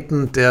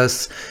 Absolventen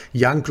des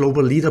Young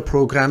Global Leader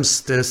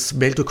Programms des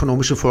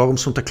Weltökonomischen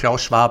Forums unter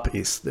Klaus Schwab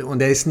ist. Und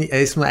er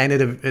ist nur einer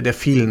der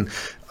vielen.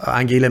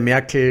 Angela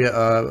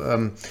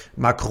Merkel,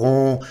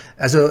 Macron,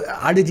 also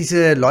alle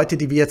diese Leute,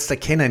 die wir jetzt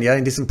erkennen, ja,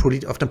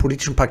 auf dem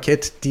politischen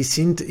Parkett, die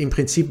sind im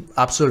Prinzip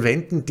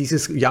Absolventen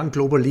dieses Young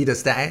Global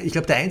Leaders. Ich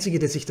glaube, der Einzige,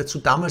 der sich dazu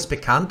damals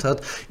bekannt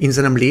hat, in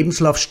seinem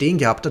Lebenslauf stehen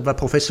gehabt hat, war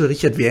Professor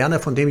Richard Werner,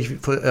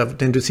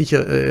 den du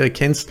sicher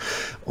kennst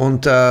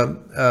und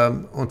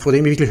vor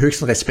dem ich wirklich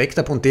höchsten Respekt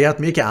habe. Und der hat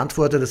mir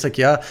geantwortet, er sagt,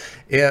 ja,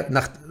 er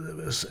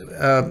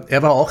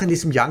war auch in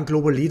diesem Young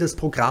Global Leaders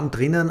Programm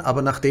drinnen,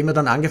 aber nachdem er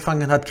dann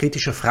angefangen hat,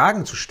 kritische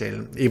Fragen zu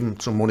stellen, eben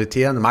zum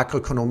monetären,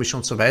 makroökonomischen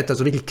und so weiter,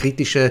 also wirklich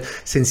kritische,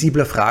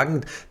 sensible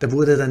Fragen, da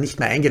wurde er dann nicht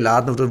mehr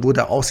eingeladen oder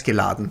wurde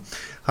ausgeladen.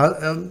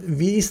 Hast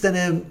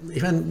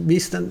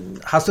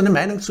du eine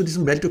Meinung zu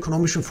diesem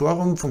Weltökonomischen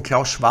Forum von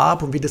Klaus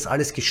Schwab und wie das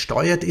alles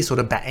gesteuert ist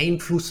oder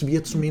beeinflusst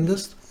wird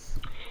zumindest?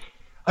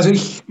 Also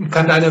ich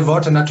kann deine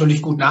Worte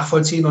natürlich gut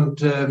nachvollziehen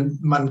und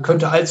man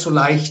könnte allzu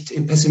leicht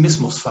in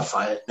Pessimismus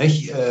verfallen,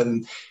 nicht?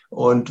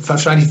 Und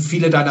wahrscheinlich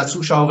viele deiner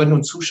Zuschauerinnen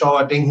und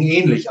Zuschauer denken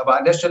ähnlich. Aber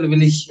an der Stelle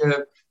will ich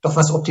doch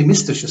was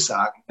Optimistisches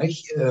sagen,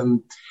 nicht?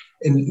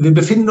 Wir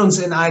befinden uns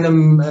in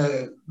einem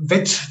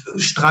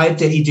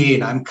Wettstreit der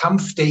Ideen, einem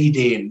Kampf der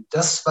Ideen.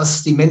 Das,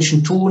 was die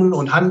Menschen tun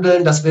und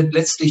handeln, das wird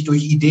letztlich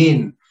durch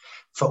Ideen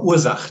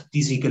verursacht,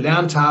 die sie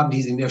gelernt haben,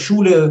 die sie in der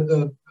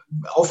Schule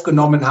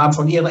aufgenommen haben,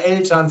 von ihren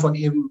Eltern, von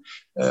ihrem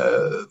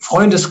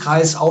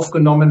Freundeskreis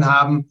aufgenommen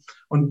haben.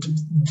 Und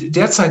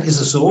derzeit ist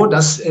es so,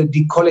 dass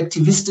die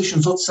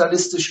kollektivistischen,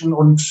 sozialistischen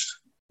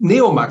und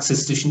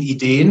neomarxistischen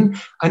Ideen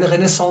eine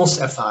Renaissance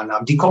erfahren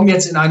haben. Die kommen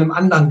jetzt in einem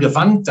anderen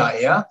Gewand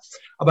daher.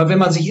 Aber wenn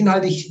man sich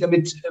inhaltlich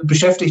damit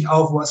beschäftigt,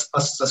 auch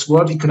was das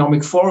World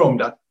Economic Forum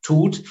da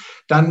tut,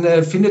 dann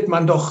findet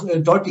man doch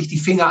deutlich die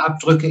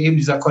Fingerabdrücke eben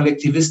dieser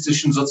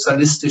kollektivistischen,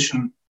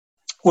 sozialistischen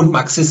und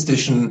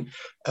marxistischen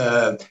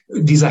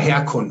dieser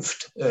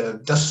Herkunft.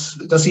 Das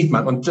sieht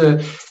man. Und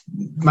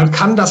man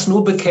kann das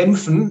nur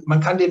bekämpfen,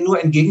 man kann dem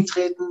nur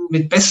entgegentreten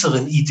mit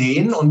besseren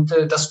Ideen. Und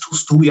das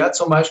tust du ja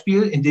zum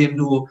Beispiel, indem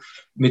du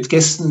mit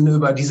Gästen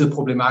über diese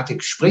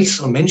Problematik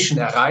sprichst und Menschen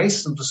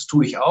erreichst. Und das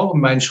tue ich auch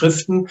in meinen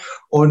Schriften.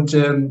 Und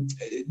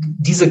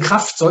diese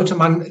Kraft sollte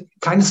man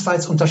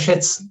keinesfalls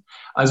unterschätzen.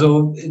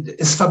 Also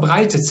es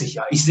verbreitet sich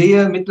ja. Ich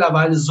sehe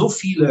mittlerweile so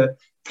viele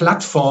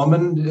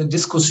Plattformen,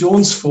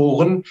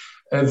 Diskussionsforen,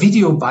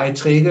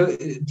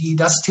 Videobeiträge, die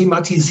das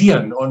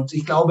thematisieren. Und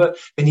ich glaube,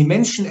 wenn die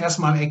Menschen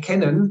erstmal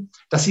erkennen,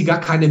 dass sie gar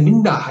keine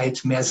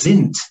Minderheit mehr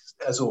sind,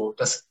 also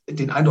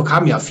den Eindruck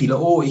haben ja viele,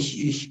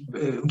 ich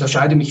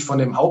unterscheide mich von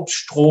dem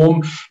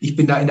Hauptstrom, ich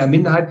bin da in der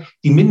Minderheit.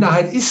 Die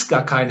Minderheit ist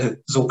gar keine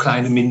so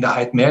kleine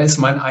Minderheit mehr, ist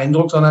mein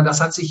Eindruck, sondern das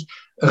hat sich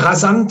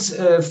rasant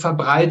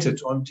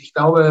verbreitet. Und ich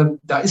glaube,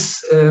 da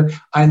ist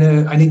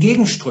eine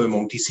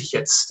Gegenströmung, die sich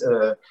jetzt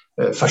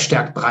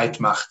verstärkt breit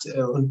macht.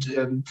 Und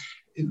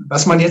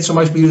was man jetzt zum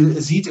Beispiel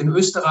sieht in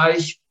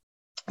Österreich,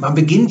 man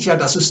beginnt ja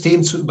das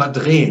System zu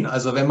überdrehen.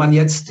 Also wenn man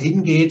jetzt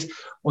hingeht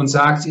und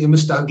sagt, ihr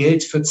müsst da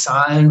Geld für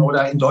zahlen,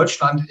 oder in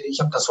Deutschland, ich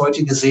habe das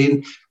heute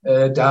gesehen,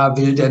 da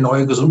will der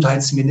neue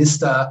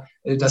Gesundheitsminister,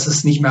 dass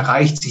es nicht mehr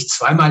reicht, sich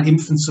zweimal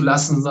impfen zu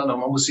lassen, sondern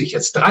man muss sich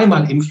jetzt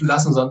dreimal impfen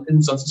lassen,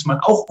 sonst ist man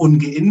auch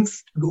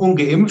ungeimpft.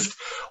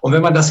 Und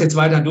wenn man das jetzt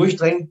weiter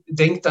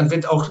durchdenkt, dann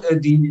wird auch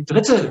die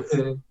dritte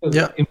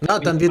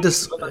dann wird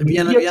es wie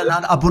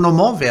ein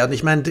Abonnement werden.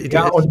 Ich meine,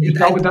 und ich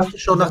glaube, das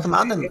schon nach dem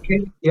anderen.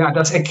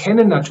 Das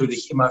erkennen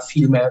natürlich immer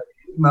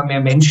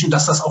mehr Menschen,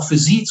 dass das auch für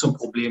sie zum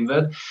Problem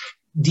wird.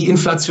 Die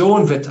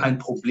Inflation wird ein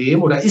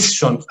Problem oder ist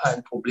schon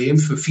ein Problem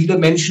für viele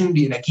Menschen.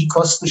 Die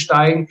Energiekosten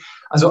steigen.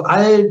 Also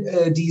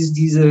all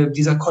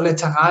dieser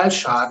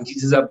Kollateralschaden,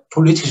 dieser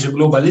politische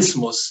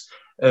Globalismus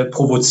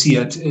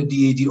provoziert,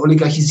 die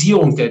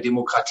Oligarchisierung der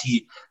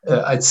Demokratie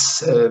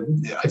als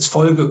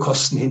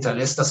Folgekosten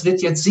hinterlässt, das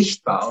wird jetzt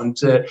sichtbar.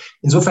 Und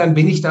insofern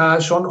bin ich da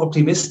schon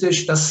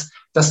optimistisch, dass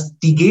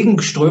die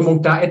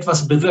Gegenströmung da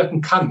etwas bewirken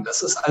kann.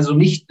 Dass es also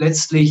nicht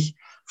letztlich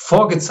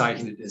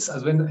vorgezeichnet ist.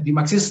 Also die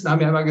Marxisten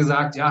haben ja immer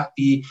gesagt,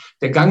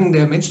 der Gang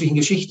der menschlichen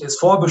Geschichte ist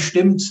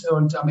vorbestimmt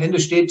und am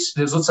Ende steht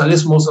der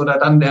Sozialismus oder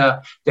dann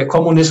der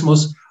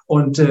Kommunismus.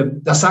 Und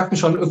das sagten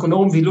schon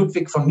Ökonomen wie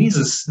Ludwig von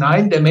Mises.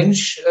 Nein, der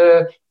Mensch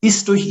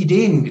ist durch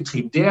Ideen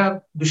getrieben.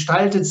 Der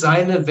gestaltet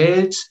seine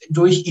Welt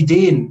durch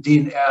Ideen,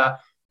 denen er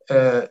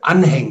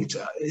anhängt.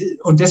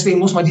 Und deswegen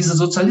muss man diese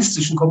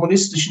sozialistischen,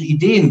 kommunistischen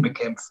Ideen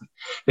bekämpfen.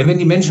 Denn wenn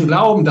die Menschen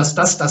glauben, dass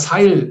das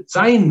Heil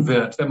sein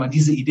wird, wenn man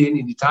diese Ideen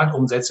in die Tat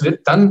umsetzen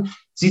wird, dann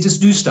sieht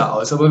es düster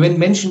aus. Aber wenn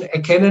Menschen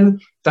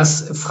erkennen,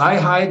 dass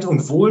Freiheit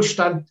und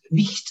Wohlstand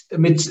nicht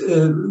mit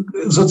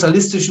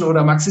sozialistischen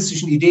oder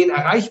marxistischen Ideen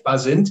erreichbar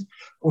sind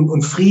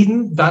und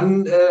Frieden,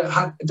 dann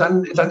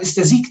ist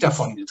der Sieg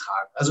davon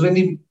getragen. Also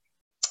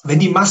wenn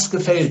die Maske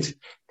fällt,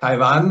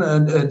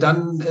 Taiwan,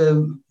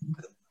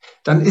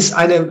 dann ist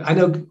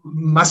eine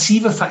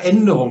massive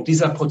Veränderung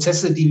dieser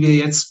Prozesse, die wir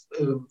jetzt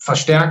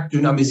verstärkt,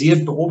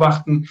 dynamisiert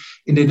beobachten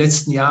in den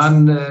letzten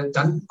Jahren,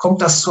 dann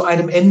kommt das zu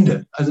einem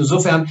Ende. Also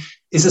insofern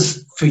ist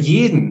es für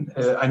jeden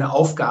eine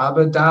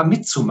Aufgabe, da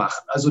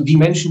mitzumachen. Also die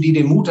Menschen, die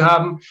den Mut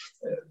haben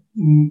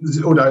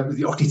oder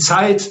auch die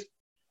Zeit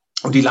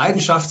und die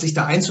Leidenschaft, sich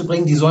da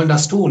einzubringen, die sollen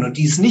das tun. Und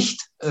die es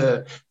nicht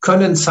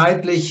können,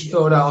 zeitlich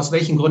oder aus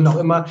welchen Gründen auch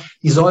immer,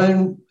 die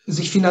sollen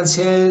sich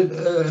finanziell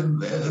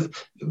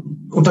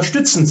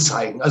unterstützend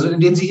zeigen, also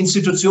indem sie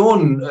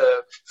Institutionen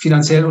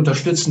finanziell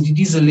unterstützen, die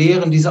diese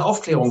Lehren, diese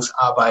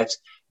Aufklärungsarbeit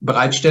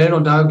bereitstellen.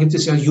 Und da gibt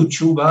es ja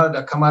YouTuber,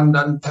 da kann man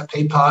dann per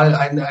PayPal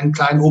einen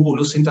kleinen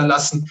Obolus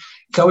hinterlassen.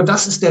 Ich glaube,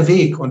 das ist der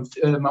Weg und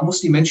man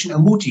muss die Menschen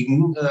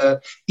ermutigen,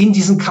 in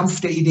diesen Kampf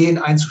der Ideen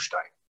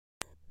einzusteigen.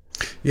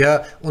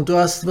 Ja, und du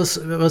hast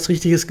was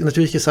Richtiges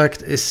natürlich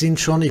gesagt. Es sind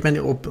schon, ich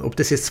meine, ob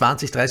das jetzt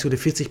 20, 30 oder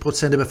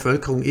 40% der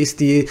Bevölkerung ist,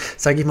 die,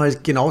 sage ich mal,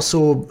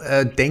 genauso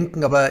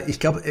denken, aber ich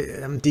glaube,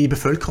 die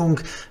Bevölkerung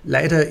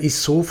leider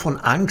ist so von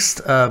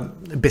Angst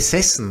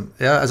besessen.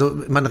 Ja, also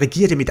man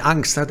regiert ja mit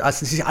Angst. Also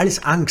das ist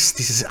alles Angst,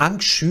 dieses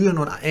Angstschüren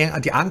und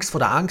die Angst vor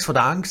der Angst vor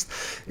der Angst.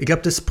 Ich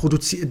glaube, das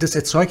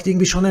erzeugt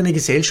irgendwie schon eine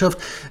Gesellschaft,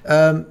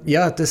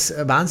 ja, das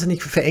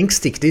wahnsinnig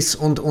verängstigt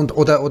ist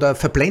oder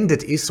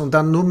verblendet ist und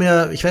dann nur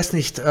mehr, ich weiß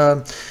nicht,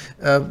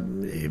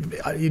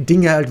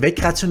 Dinge halt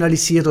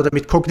wegrationalisiert oder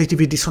mit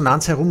kognitiver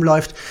Dissonanz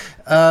herumläuft,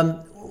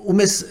 um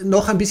es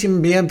noch ein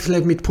bisschen mehr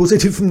vielleicht mit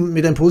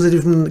einem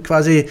positiven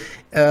quasi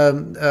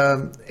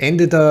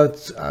Ende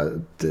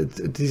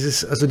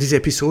diese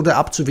Episode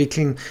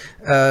abzuwickeln,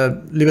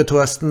 lieber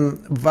Thorsten,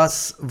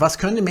 was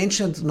können die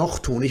Menschen noch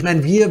tun? Ich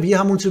meine, wir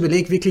haben uns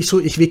überlegt, wirklich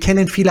so, wir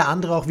kennen viele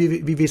andere auch,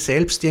 wie wir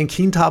selbst, die ein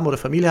Kind haben oder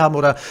Familie haben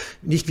oder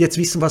nicht jetzt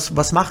wissen,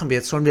 was machen wir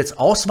jetzt? Sollen wir jetzt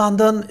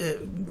auswandern?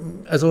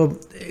 Also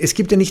es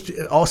gibt ja nicht,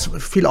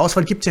 viel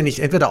Auswahl gibt es ja nicht.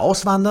 Entweder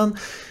auswandern,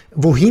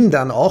 wohin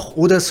dann auch,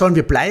 oder sollen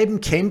wir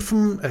bleiben,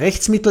 kämpfen,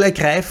 Rechtsmittel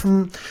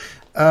ergreifen?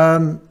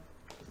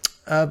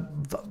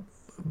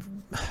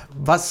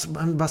 Was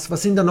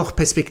sind da noch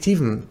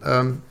Perspektiven?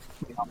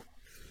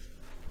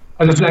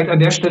 Also vielleicht an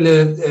der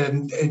Stelle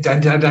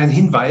dein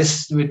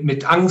Hinweis,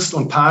 mit Angst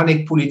und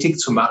Panik Politik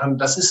zu machen,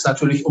 das ist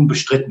natürlich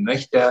unbestritten.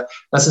 Nicht?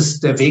 Das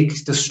ist der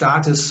Weg des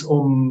Staates,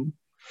 um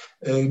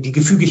die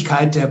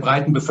Gefügigkeit der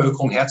breiten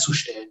Bevölkerung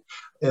herzustellen.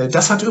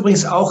 Das hat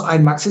übrigens auch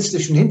einen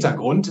marxistischen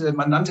Hintergrund.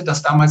 Man nannte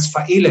das damals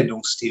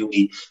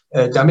Verelendungstheorie.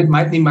 Damit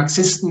meinten die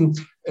Marxisten,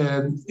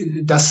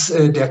 dass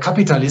der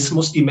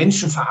Kapitalismus die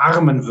Menschen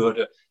verarmen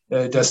würde,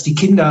 dass die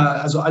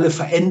Kinder also alle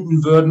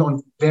verenden würden.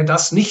 Und wer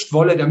das nicht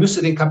wolle, der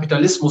müsse den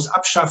Kapitalismus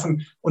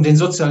abschaffen und den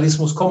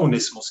Sozialismus,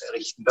 Kommunismus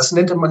errichten. Das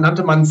nannte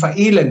man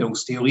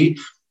Verelendungstheorie.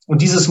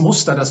 Und dieses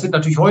Muster, das wird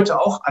natürlich heute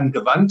auch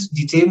angewandt.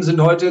 Die Themen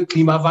sind heute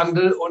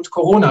Klimawandel und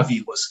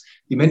Coronavirus.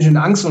 Die Menschen in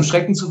Angst und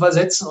Schrecken zu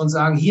versetzen und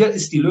sagen, hier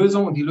ist die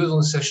Lösung und die Lösung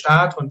ist der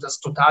Staat und das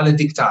totale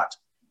Diktat.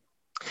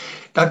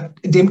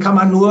 Dem kann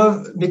man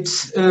nur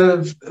mit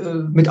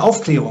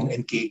Aufklärung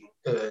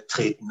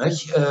entgegentreten.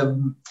 Nicht?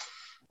 Ein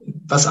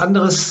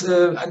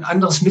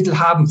anderes Mittel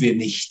haben wir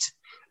nicht.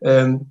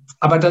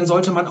 Aber dann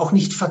sollte man auch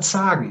nicht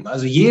verzagen.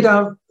 Also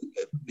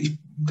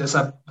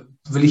deshalb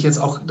will ich jetzt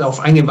auch darauf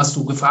eingehen, was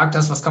du gefragt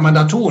hast, was kann man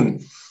da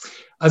tun?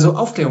 Also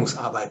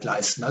Aufklärungsarbeit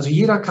leisten. Also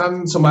jeder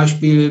kann zum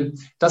Beispiel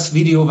das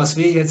Video, was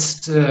wir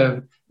jetzt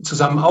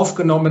zusammen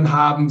aufgenommen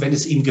haben, wenn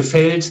es ihm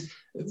gefällt,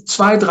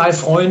 2, 3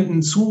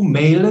 Freunden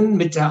zumailen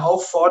mit der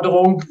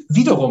Aufforderung,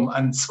 wiederum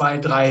an 2,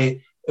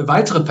 3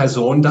 weitere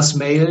Personen das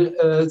Mail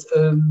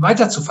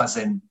weiter zu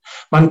versenden.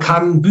 Man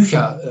kann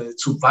Bücher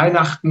zu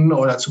Weihnachten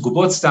oder zu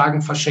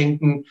Geburtstagen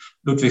verschenken.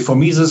 Ludwig von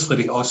Mises,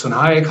 Friedrich August von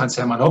Hayek,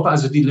 Hans-Hermann Hoppe,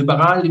 also die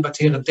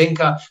libertäre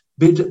Denker,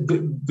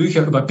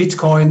 Bücher über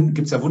Bitcoin,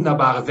 gibt es ja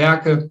wunderbare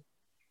Werke,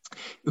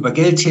 über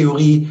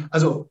Geldtheorie,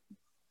 also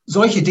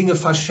solche Dinge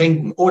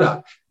verschenken.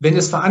 Oder wenn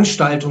es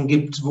Veranstaltungen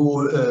gibt,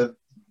 wo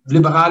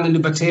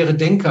libertäre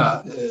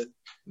Denker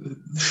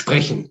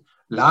sprechen,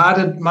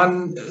 ladet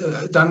man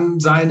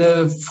dann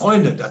seine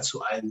Freunde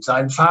dazu ein,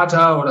 seinen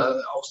Vater oder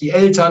auch die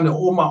Eltern, eine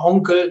Oma,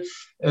 Onkel,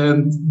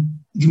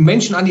 die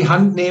Menschen an die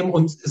Hand nehmen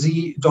und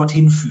sie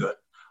dorthin führen.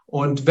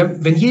 Und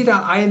wenn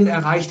jeder einen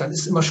erreicht, dann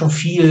ist immer schon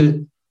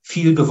viel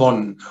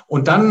gewonnen.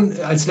 Und dann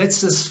als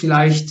letztes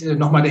vielleicht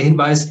nochmal der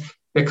Hinweis,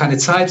 wer keine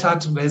Zeit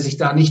hat, wer sich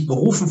da nicht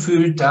berufen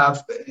fühlt,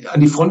 da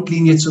an die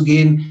Frontlinie zu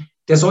gehen,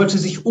 der sollte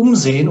sich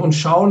umsehen und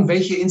schauen,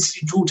 welche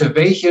Institute,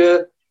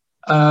 welche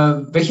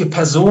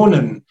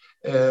Personen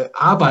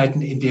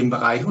arbeiten in dem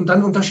Bereich, und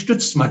dann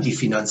unterstützt man die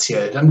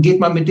finanziell. Dann geht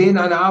man mit denen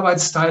eine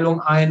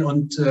Arbeitsteilung ein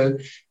und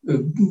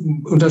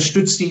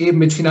unterstützt die eben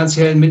mit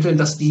finanziellen Mitteln,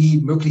 dass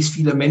die möglichst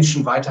viele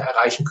Menschen weiter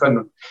erreichen können.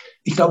 Und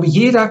ich glaube,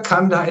 jeder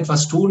kann da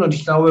etwas tun, und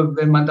ich glaube,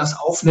 wenn man das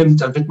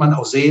aufnimmt, dann wird man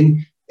auch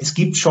sehen, es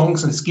gibt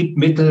Chancen, es gibt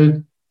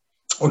Mittel.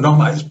 Und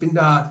nochmal, ich bin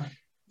ja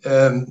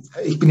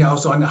auch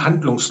so eine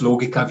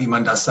Handlungslogiker, wie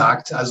man das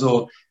sagt.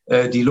 Also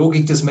die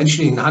Logik des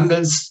menschlichen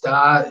Handelns,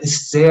 da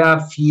ist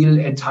sehr viel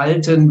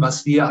enthalten,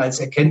 was wir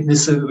als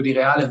Erkenntnisse über die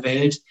reale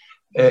Welt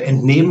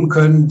entnehmen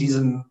können,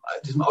 diesem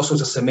Ausdruck,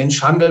 dass der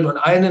Mensch handelt. Und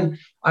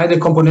eine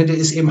Komponente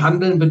ist eben,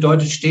 Handeln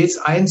bedeutet stets,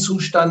 einen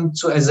Zustand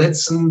zu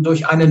ersetzen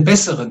durch einen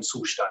besseren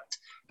Zustand.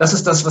 Das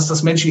ist das, was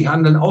das menschliche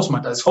Handeln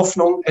ausmacht. Da ist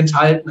Hoffnung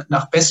enthalten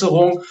nach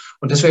Besserung.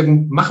 Und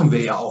deswegen machen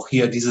wir ja auch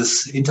hier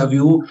dieses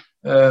Interview,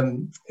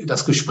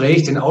 das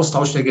Gespräch, den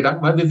Austausch der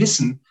Gedanken, weil wir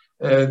wissen,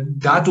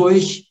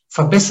 dadurch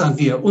verbessern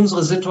wir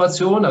unsere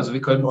Situation. Also wir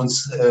können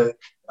uns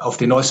auf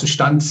den neuesten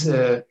Stand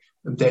der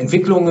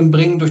Entwicklungen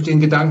bringen durch den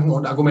Gedanken-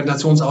 und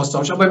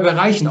Argumentationsaustausch. Aber wir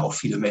erreichen auch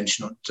viele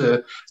Menschen.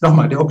 Und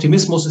nochmal, der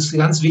Optimismus ist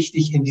ganz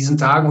wichtig in diesen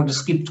Tagen. Und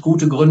es gibt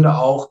gute Gründe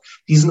auch,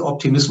 diesen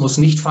Optimismus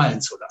nicht fallen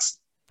zu lassen.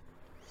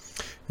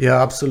 Ja,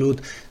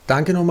 absolut.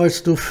 Danke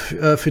nochmals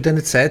für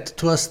deine Zeit,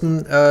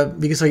 Thorsten.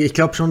 Wie gesagt, ich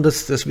glaube schon,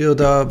 dass wir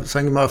da,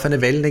 sagen wir mal, auf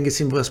einer Wellenlänge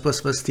sind,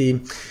 was die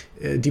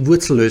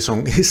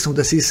Wurzellösung ist. Und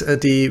das ist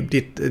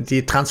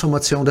die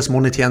Transformation des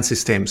monetären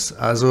Systems.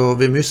 Also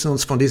wir müssen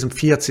uns von diesem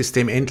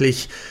Fiat-System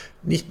endlich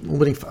nicht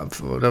unbedingt,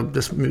 oder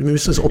wir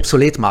müssen es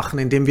obsolet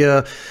machen,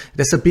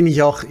 deshalb bin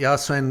ich auch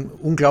so ein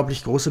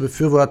unglaublich großer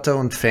Befürworter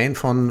und Fan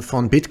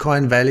von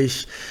Bitcoin, weil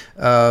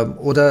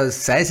oder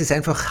sei es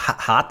einfach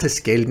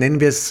hartes Geld, nennen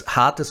wir es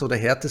hartes oder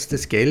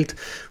härtestes Geld,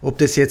 ob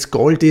das jetzt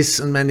Gold ist.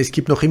 Ich meine, es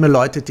gibt noch immer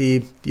Leute,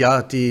 die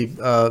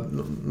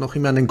noch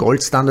immer an den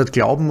Goldstandard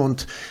glauben,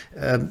 und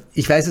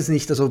ich weiß es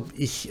nicht, also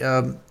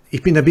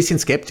ich bin ein bisschen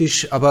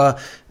skeptisch, aber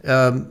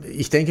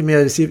ich denke mir,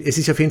 es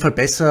ist auf jeden Fall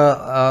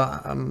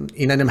besser,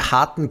 in einem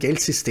harten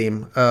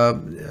Geldsystem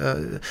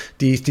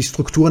die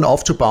Strukturen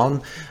aufzubauen,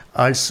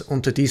 als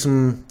unter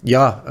diesem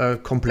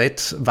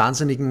komplett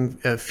wahnsinnigen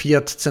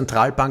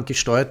Fiat-Zentralbank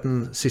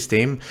gesteuerten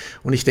System.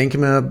 Und ich denke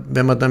mir,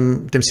 wenn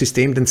man dem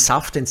System den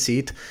Saft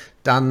entzieht,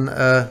 dann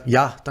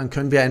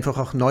können wir einfach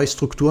auch neue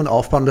Strukturen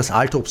aufbauen und das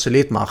alte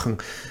obsolet machen.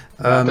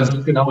 Ja, das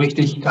ist genau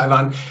richtig,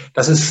 Taiwan.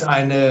 Das ist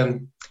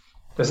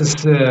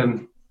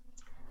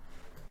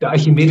der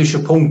archimedische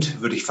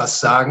Punkt, würde ich fast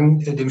sagen,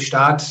 dem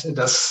Staat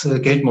das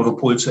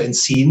Geldmonopol zu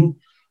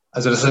entziehen.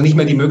 Also, dass er nicht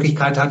mehr die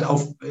Möglichkeit hat,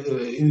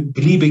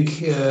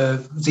 beliebig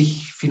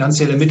sich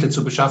finanzielle Mittel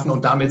zu beschaffen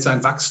und damit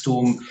sein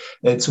Wachstum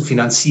zu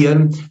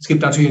finanzieren. Es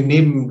gibt natürlich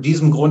neben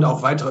diesem Grund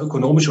auch weitere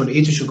ökonomische und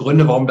ethische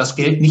Gründe, warum das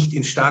Geld nicht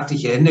in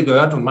staatliche Hände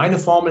gehört. Und meine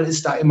Formel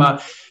ist da immer: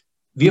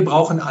 Wir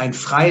brauchen einen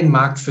freien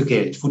Markt für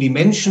Geld, wo die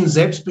Menschen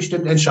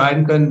selbstbestimmt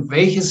entscheiden können,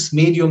 welches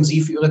Medium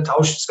sie für ihre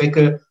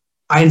Tauschzwecke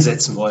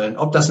einsetzen wollen.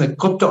 Ob das eine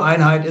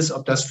Kryptoeinheit ist,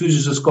 ob das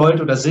physisches Gold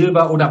oder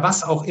Silber oder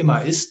was auch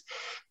immer ist.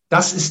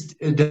 Das ist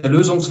der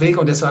Lösungsweg,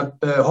 und deshalb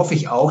hoffe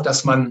ich auch,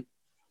 dass man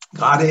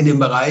gerade in dem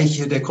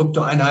Bereich der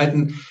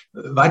Kryptoeinheiten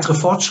weitere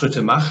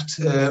Fortschritte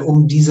macht,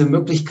 um diese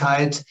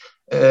Möglichkeit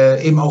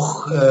eben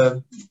auch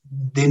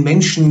den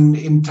Menschen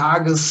im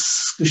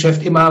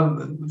Tagesgeschäft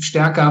immer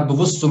stärker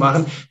bewusst zu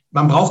machen.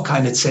 Man braucht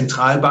keine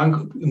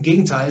Zentralbank. Im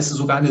Gegenteil, ist es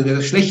sogar eine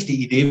sehr schlechte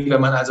Idee,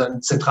 wenn man also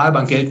ein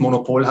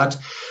Zentralbankgeldmonopol hat,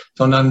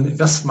 sondern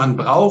was man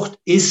braucht,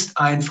 ist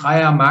ein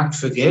freier Markt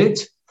für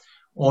Geld.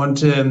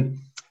 Und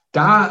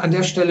da an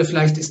der Stelle,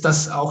 vielleicht ist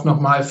das auch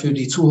nochmal für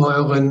die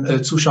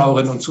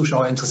Zuschauerinnen und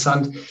Zuschauer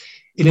interessant.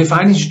 In den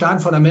Vereinigten Staaten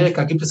von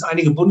Amerika gibt es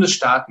einige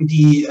Bundesstaaten,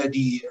 die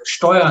die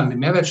Steuern, die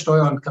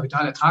Mehrwertsteuer und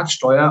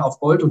Kapitalertragssteuer auf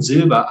Gold und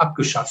Silber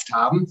abgeschafft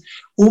haben,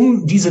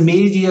 um diese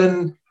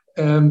Medien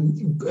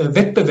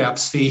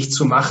wettbewerbsfähig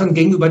zu machen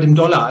gegenüber dem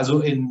Dollar. Also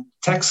in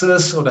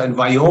Texas oder in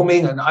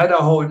Wyoming, in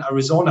Idaho, in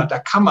Arizona, da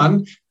kann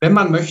man, wenn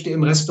man möchte,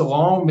 im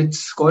Restaurant mit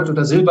Gold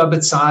oder Silber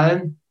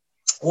bezahlen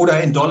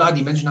oder in Dollar.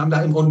 Die Menschen haben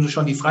da im Grunde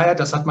schon die Freiheit.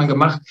 Das hat man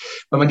gemacht,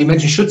 weil man die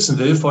Menschen schützen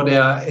will vor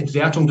der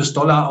Entwertung des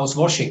Dollar aus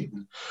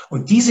Washington.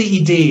 Und diese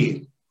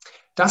Idee,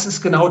 das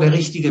ist genau der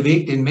richtige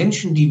Weg, den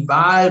Menschen die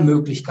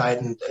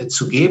Wahlmöglichkeiten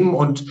zu geben.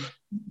 Und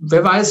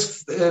wer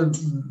weiß,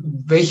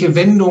 welche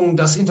Wendung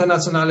das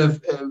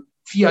internationale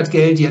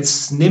Fiat-Geld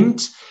jetzt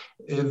nimmt,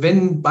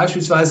 wenn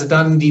beispielsweise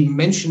dann die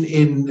Menschen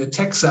in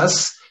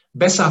Texas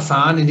besser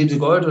fahren, indem sie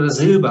Gold oder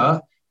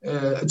Silber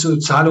zu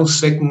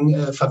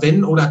Zahlungszwecken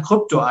verwenden oder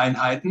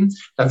Kryptoeinheiten,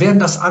 dann werden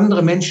das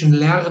andere Menschen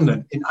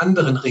lernen in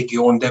anderen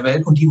Regionen der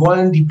Welt, und die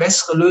wollen die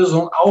bessere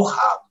Lösung auch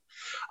haben.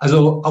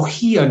 Also auch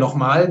hier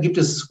nochmal gibt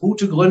es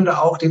gute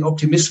Gründe, auch den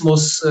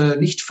Optimismus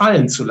nicht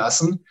fallen zu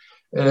lassen.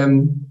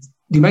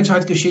 Die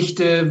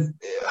Menschheitsgeschichte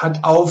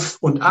hat Auf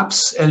und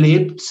Abs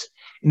erlebt.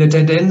 In der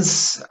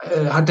Tendenz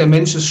hat der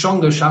Mensch es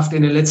schon geschafft,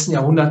 in den letzten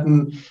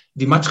Jahrhunderten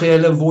die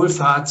materielle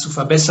Wohlfahrt zu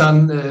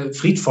verbessern,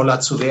 friedvoller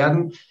zu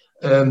werden.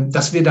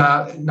 Dass wir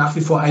da nach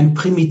wie vor ein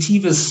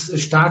primitives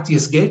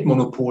staatliches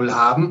Geldmonopol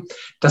haben,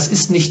 das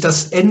ist nicht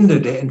das Ende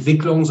der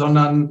Entwicklung,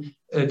 sondern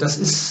das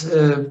ist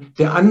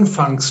der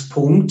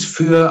Anfangspunkt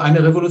für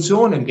eine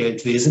Revolution im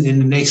Geldwesen in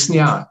den nächsten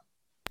Jahren.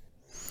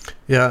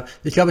 Ja,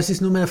 ich glaube, es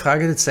ist nur mehr eine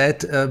Frage der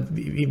Zeit,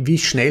 wie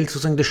schnell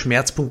sozusagen der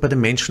Schmerzpunkt bei den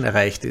Menschen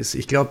erreicht ist.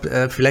 Ich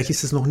glaube, vielleicht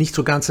ist es noch nicht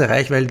so ganz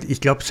erreicht, weil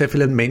ich glaube, sehr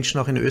viele Menschen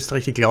auch in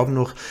Österreich, die glauben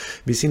noch,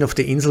 wir sind auf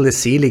der Insel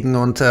des Seligen,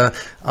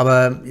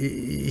 aber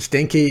ich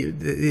denke,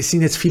 es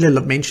sind jetzt viele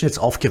Menschen jetzt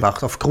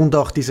aufgewacht, aufgrund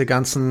auch dieser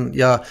ganzen,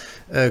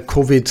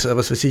 Covid,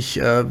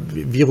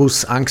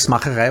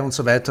 Virus-Angstmacherei und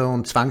so weiter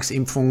und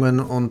Zwangsimpfungen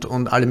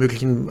und alle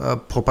möglichen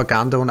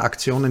Propaganda und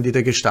Aktionen, die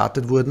da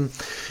gestartet wurden.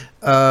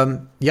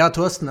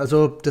 Thorsten,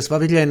 also das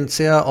war wirklich ein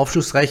sehr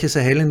aufschlussreiches,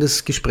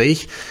 erhellendes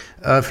Gespräch.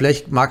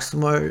 Vielleicht magst du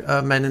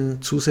mal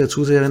meinen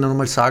Zuseherinnen noch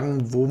mal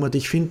sagen, wo man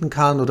dich finden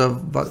kann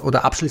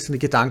oder abschließende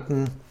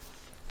Gedanken.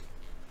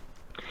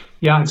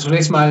 Ja,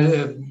 zunächst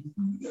mal,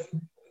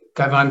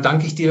 Kaiwan,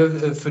 danke ich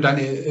dir für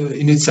deine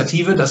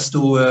Initiative, dass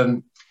du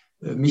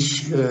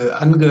mich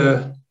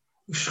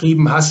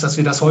angeschrieben hast, dass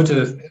wir das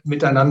heute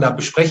miteinander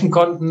besprechen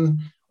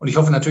konnten. Und ich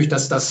hoffe natürlich,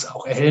 dass das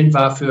auch erhellend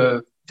war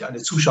für deine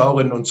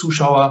Zuschauerinnen und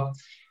Zuschauer.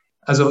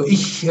 Also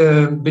ich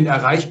bin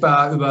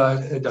erreichbar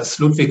über das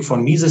Ludwig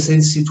von Mises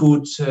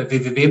Institut,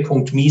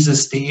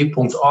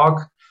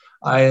 www.mises.de.org.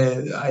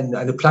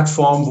 eine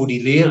Plattform, wo die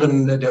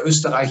Lehren der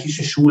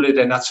österreichischen Schule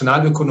der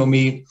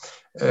Nationalökonomie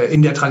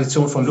in der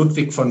Tradition von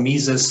Ludwig von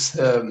Mises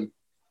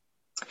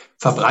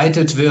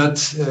verbreitet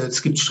wird.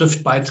 Es gibt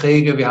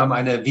Schriftbeiträge, wir haben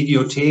eine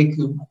Videothek,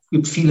 es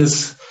gibt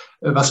vieles,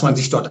 was man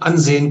sich dort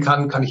ansehen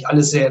kann ich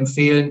alles sehr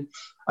empfehlen.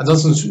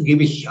 Ansonsten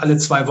gebe ich alle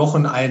 2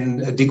 Wochen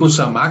einen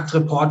Degussa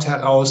Marktreport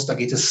heraus. Da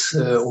geht es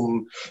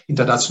um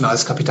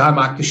internationales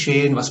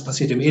Kapitalmarktgeschehen, was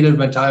passiert im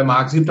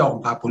Edelmetallmarkt. Es gibt auch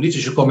ein paar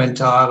politische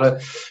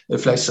Kommentare.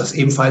 Vielleicht ist das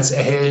ebenfalls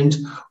erhellend.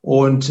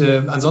 Und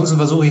ansonsten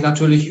versuche ich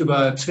natürlich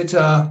über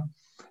Twitter,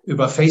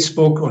 über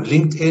Facebook und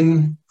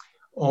LinkedIn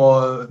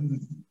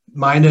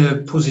meine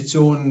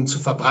Positionen zu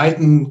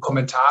verbreiten,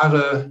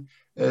 Kommentare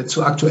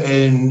zu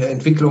aktuellen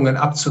Entwicklungen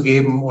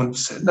abzugeben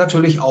und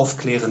natürlich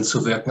aufklärend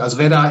zu wirken. Also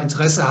wer da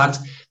Interesse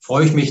hat,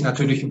 freue ich mich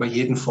natürlich über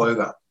jeden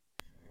Folger.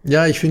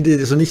 Ja, ich finde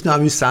also nicht nur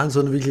amüsant,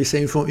 sondern wirklich sehr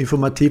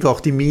informativ.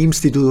 Auch die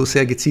Memes, die du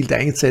sehr gezielt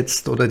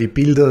einsetzt oder die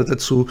Bilder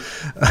dazu,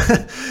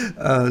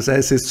 sei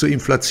es jetzt zur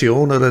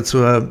Inflation oder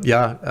zur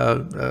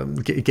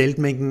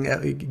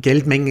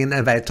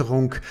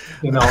Geldmengenerweiterung.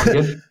 Genau.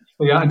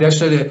 Ja, an der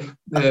Stelle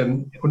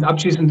und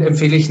abschließend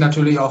empfehle ich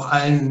natürlich auch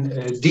allen,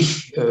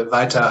 dich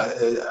weiter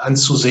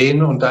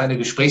anzusehen und deine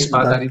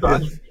Gesprächspartner, die du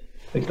hast.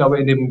 Ich glaube,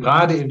 im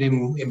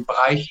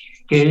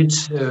Bereich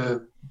Geld,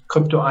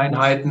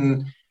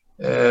 Kryptoeinheiten,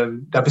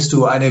 da bist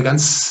du eine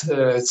ganz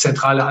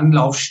zentrale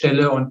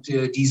Anlaufstelle und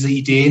diese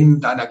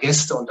Ideen deiner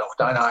Gäste und auch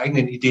deiner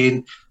eigenen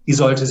Ideen, die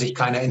sollte sich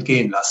keiner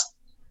entgehen lassen.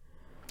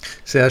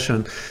 Sehr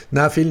schön.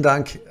 Na, vielen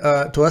Dank.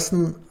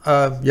 Thorsten,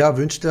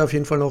 wünsche dir auf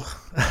jeden Fall noch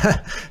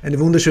eine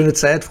wunderschöne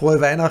Zeit,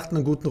 frohe Weihnachten,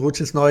 einen guten Rutsch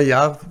ins neue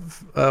Jahr.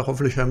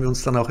 Hoffentlich hören wir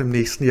uns dann auch im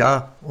nächsten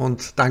Jahr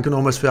und danke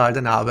nochmals für all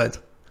deine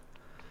Arbeit.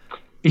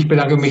 Ich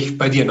bedanke mich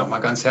bei dir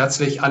nochmal ganz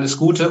herzlich. Alles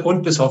Gute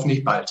und bis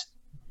hoffentlich bald.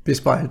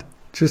 Bis bald.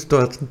 Tschüss,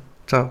 Thorsten.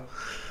 Ciao.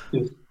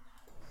 Tschüss.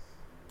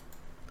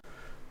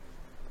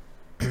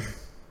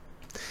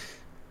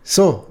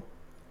 So,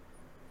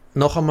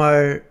 noch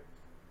einmal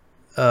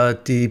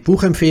die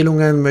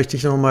Buchempfehlungen möchte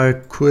ich noch mal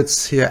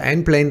kurz hier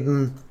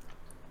einblenden.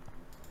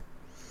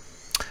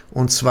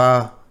 Und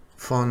zwar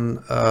von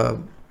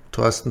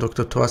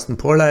Dr. Thorsten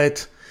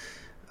Polleit.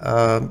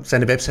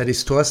 Seine Website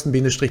ist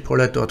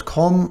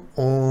thorsten-polleit.com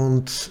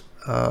und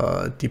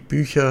die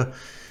Bücher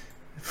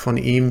von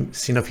ihm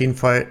sind auf jeden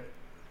Fall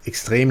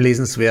extrem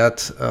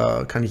lesenswert,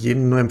 kann ich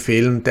jedem nur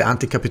empfehlen. Der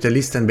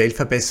Antikapitalist, ein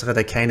Weltverbesserer,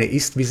 der keine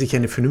ist, wie sich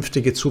eine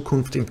vernünftige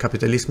Zukunft im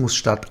Kapitalismus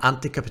statt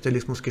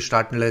Antikapitalismus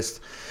gestalten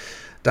lässt.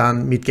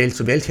 Dann mit Geld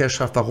zur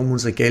Weltherrschaft, warum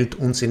unser Geld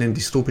uns in einen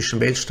dystopischen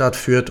Weltstaat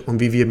führt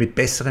und wie wir mit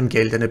besserem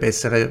Geld eine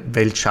bessere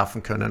Welt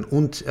schaffen können.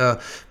 Und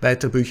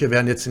weitere Bücher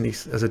werden jetzt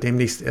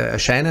demnächst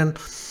erscheinen.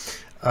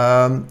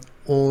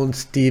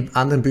 Und die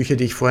anderen Bücher,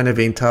 die ich vorhin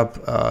erwähnt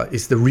habe,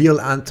 ist The Real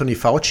Anthony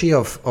Fauci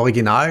auf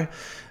Original,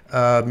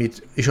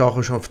 ist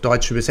auch schon auf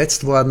Deutsch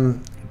übersetzt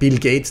worden. Bill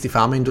Gates, die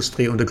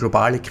Pharmaindustrie und der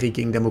globale Krieg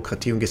gegen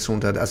Demokratie und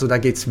Gesundheit. Also da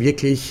geht es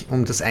wirklich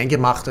um das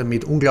Eingemachte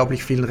mit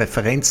unglaublich vielen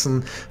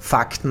Referenzen,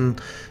 Fakten,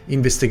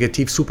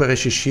 investigativ super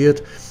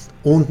recherchiert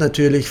und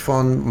natürlich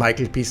von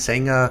Michael P.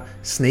 Sanger,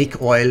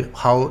 Snake Oil,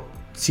 How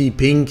Xi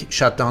Jinping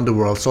Shut Down the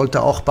World.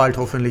 Sollte auch bald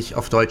hoffentlich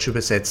auf Deutsch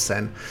übersetzt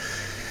sein.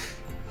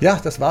 Ja,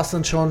 das war's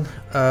dann schon.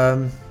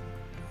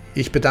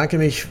 Ich bedanke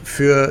mich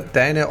für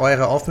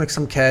eure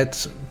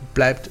Aufmerksamkeit.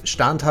 Bleibt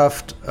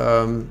standhaft.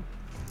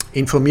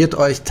 Informiert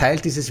euch,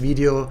 teilt dieses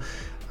Video,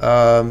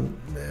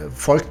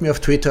 folgt mir auf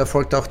Twitter,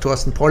 folgt auch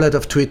Thorsten Polleit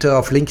auf Twitter,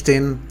 auf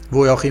LinkedIn,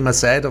 wo ihr auch immer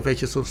seid, auf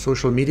welche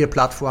Social Media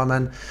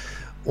Plattformen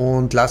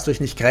und lasst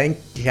euch nicht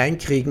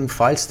kleinkriegen,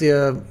 falls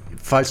du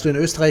in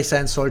Österreich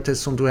sein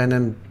solltest und du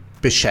einen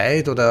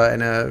Bescheid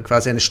oder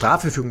quasi eine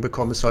Strafverfügung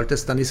bekommen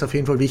solltest, dann ist auf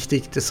jeden Fall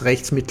wichtig,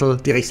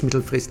 die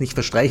Rechtsmittelfrist nicht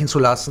verstreichen zu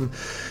lassen.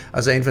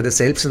 Also entweder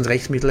selbst ein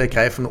Rechtsmittel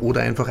ergreifen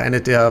oder einfach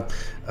eine der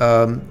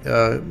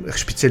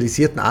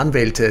spezialisierten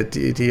Anwälte,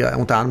 die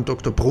unter anderem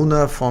Dr.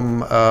 Brunner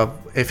vom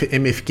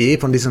MFG,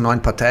 von dieser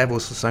neuen Partei, wo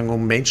es sozusagen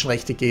um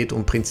Menschenrechte geht,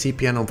 um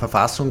Prinzipien, um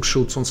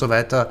Verfassungsschutz und so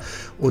weiter,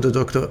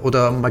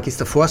 oder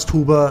Magister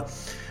Forsthuber.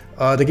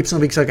 Da gibt es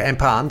noch, wie gesagt, ein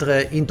paar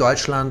andere in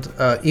Deutschland,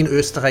 in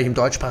Österreich, im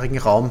deutschsprachigen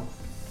Raum.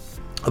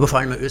 Aber vor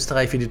allem in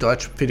Österreich für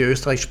die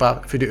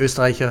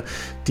Österreicher,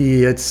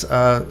 die jetzt,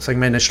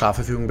 eine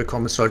Strafverfügung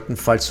bekommen sollten,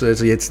 falls du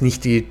also jetzt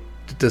nicht die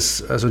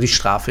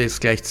Strafe jetzt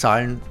gleich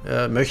zahlen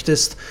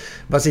möchtest,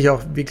 was ich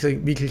auch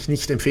wirklich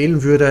nicht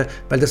empfehlen würde,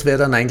 weil das wäre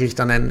dann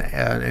eigentlich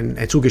ein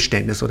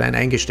Zugeständnis oder ein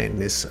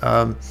Eingeständnis.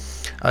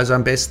 Also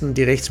am besten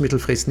die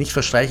Rechtsmittelfrist nicht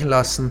verstreichen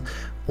lassen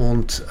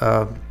und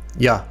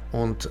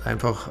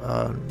einfach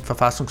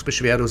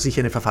Verfassungsbeschwerde oder sich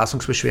eine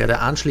Verfassungsbeschwerde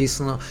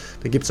anschließen.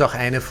 Da gibt es auch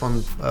eine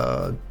von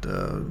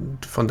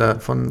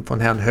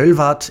Herrn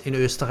Höllwarth in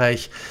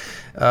Österreich.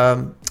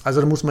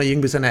 Also da muss man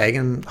irgendwie seine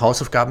eigenen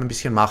Hausaufgaben ein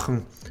bisschen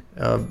machen,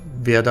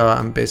 wer da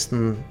am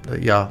besten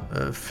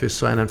für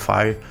so einen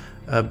Fall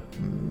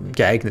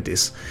geeignet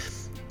ist.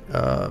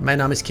 Mein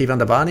Name ist Kevan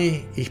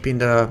Dabani, ich bin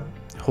der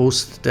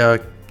Host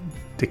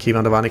The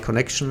Kevandavani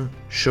Connection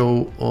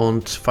Show.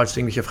 Und falls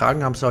du irgendwelche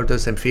Fragen haben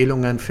solltest,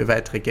 Empfehlungen für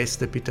weitere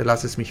Gäste, bitte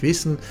lass es mich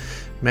wissen.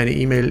 Meine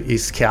E-Mail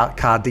ist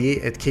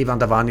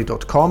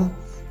kd@kevandavani.com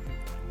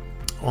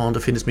und du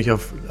findest mich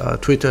auf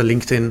Twitter,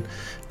 LinkedIn,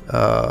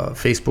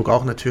 Facebook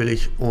auch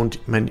natürlich, und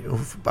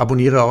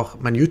abonniere auch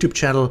meinen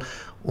YouTube-Channel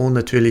und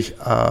natürlich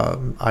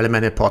alle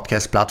meine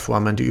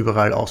Podcast-Plattformen, die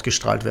überall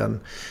ausgestrahlt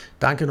werden.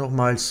 Danke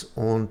nochmals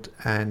und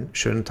einen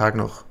schönen Tag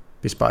noch.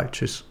 Bis bald.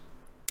 Tschüss.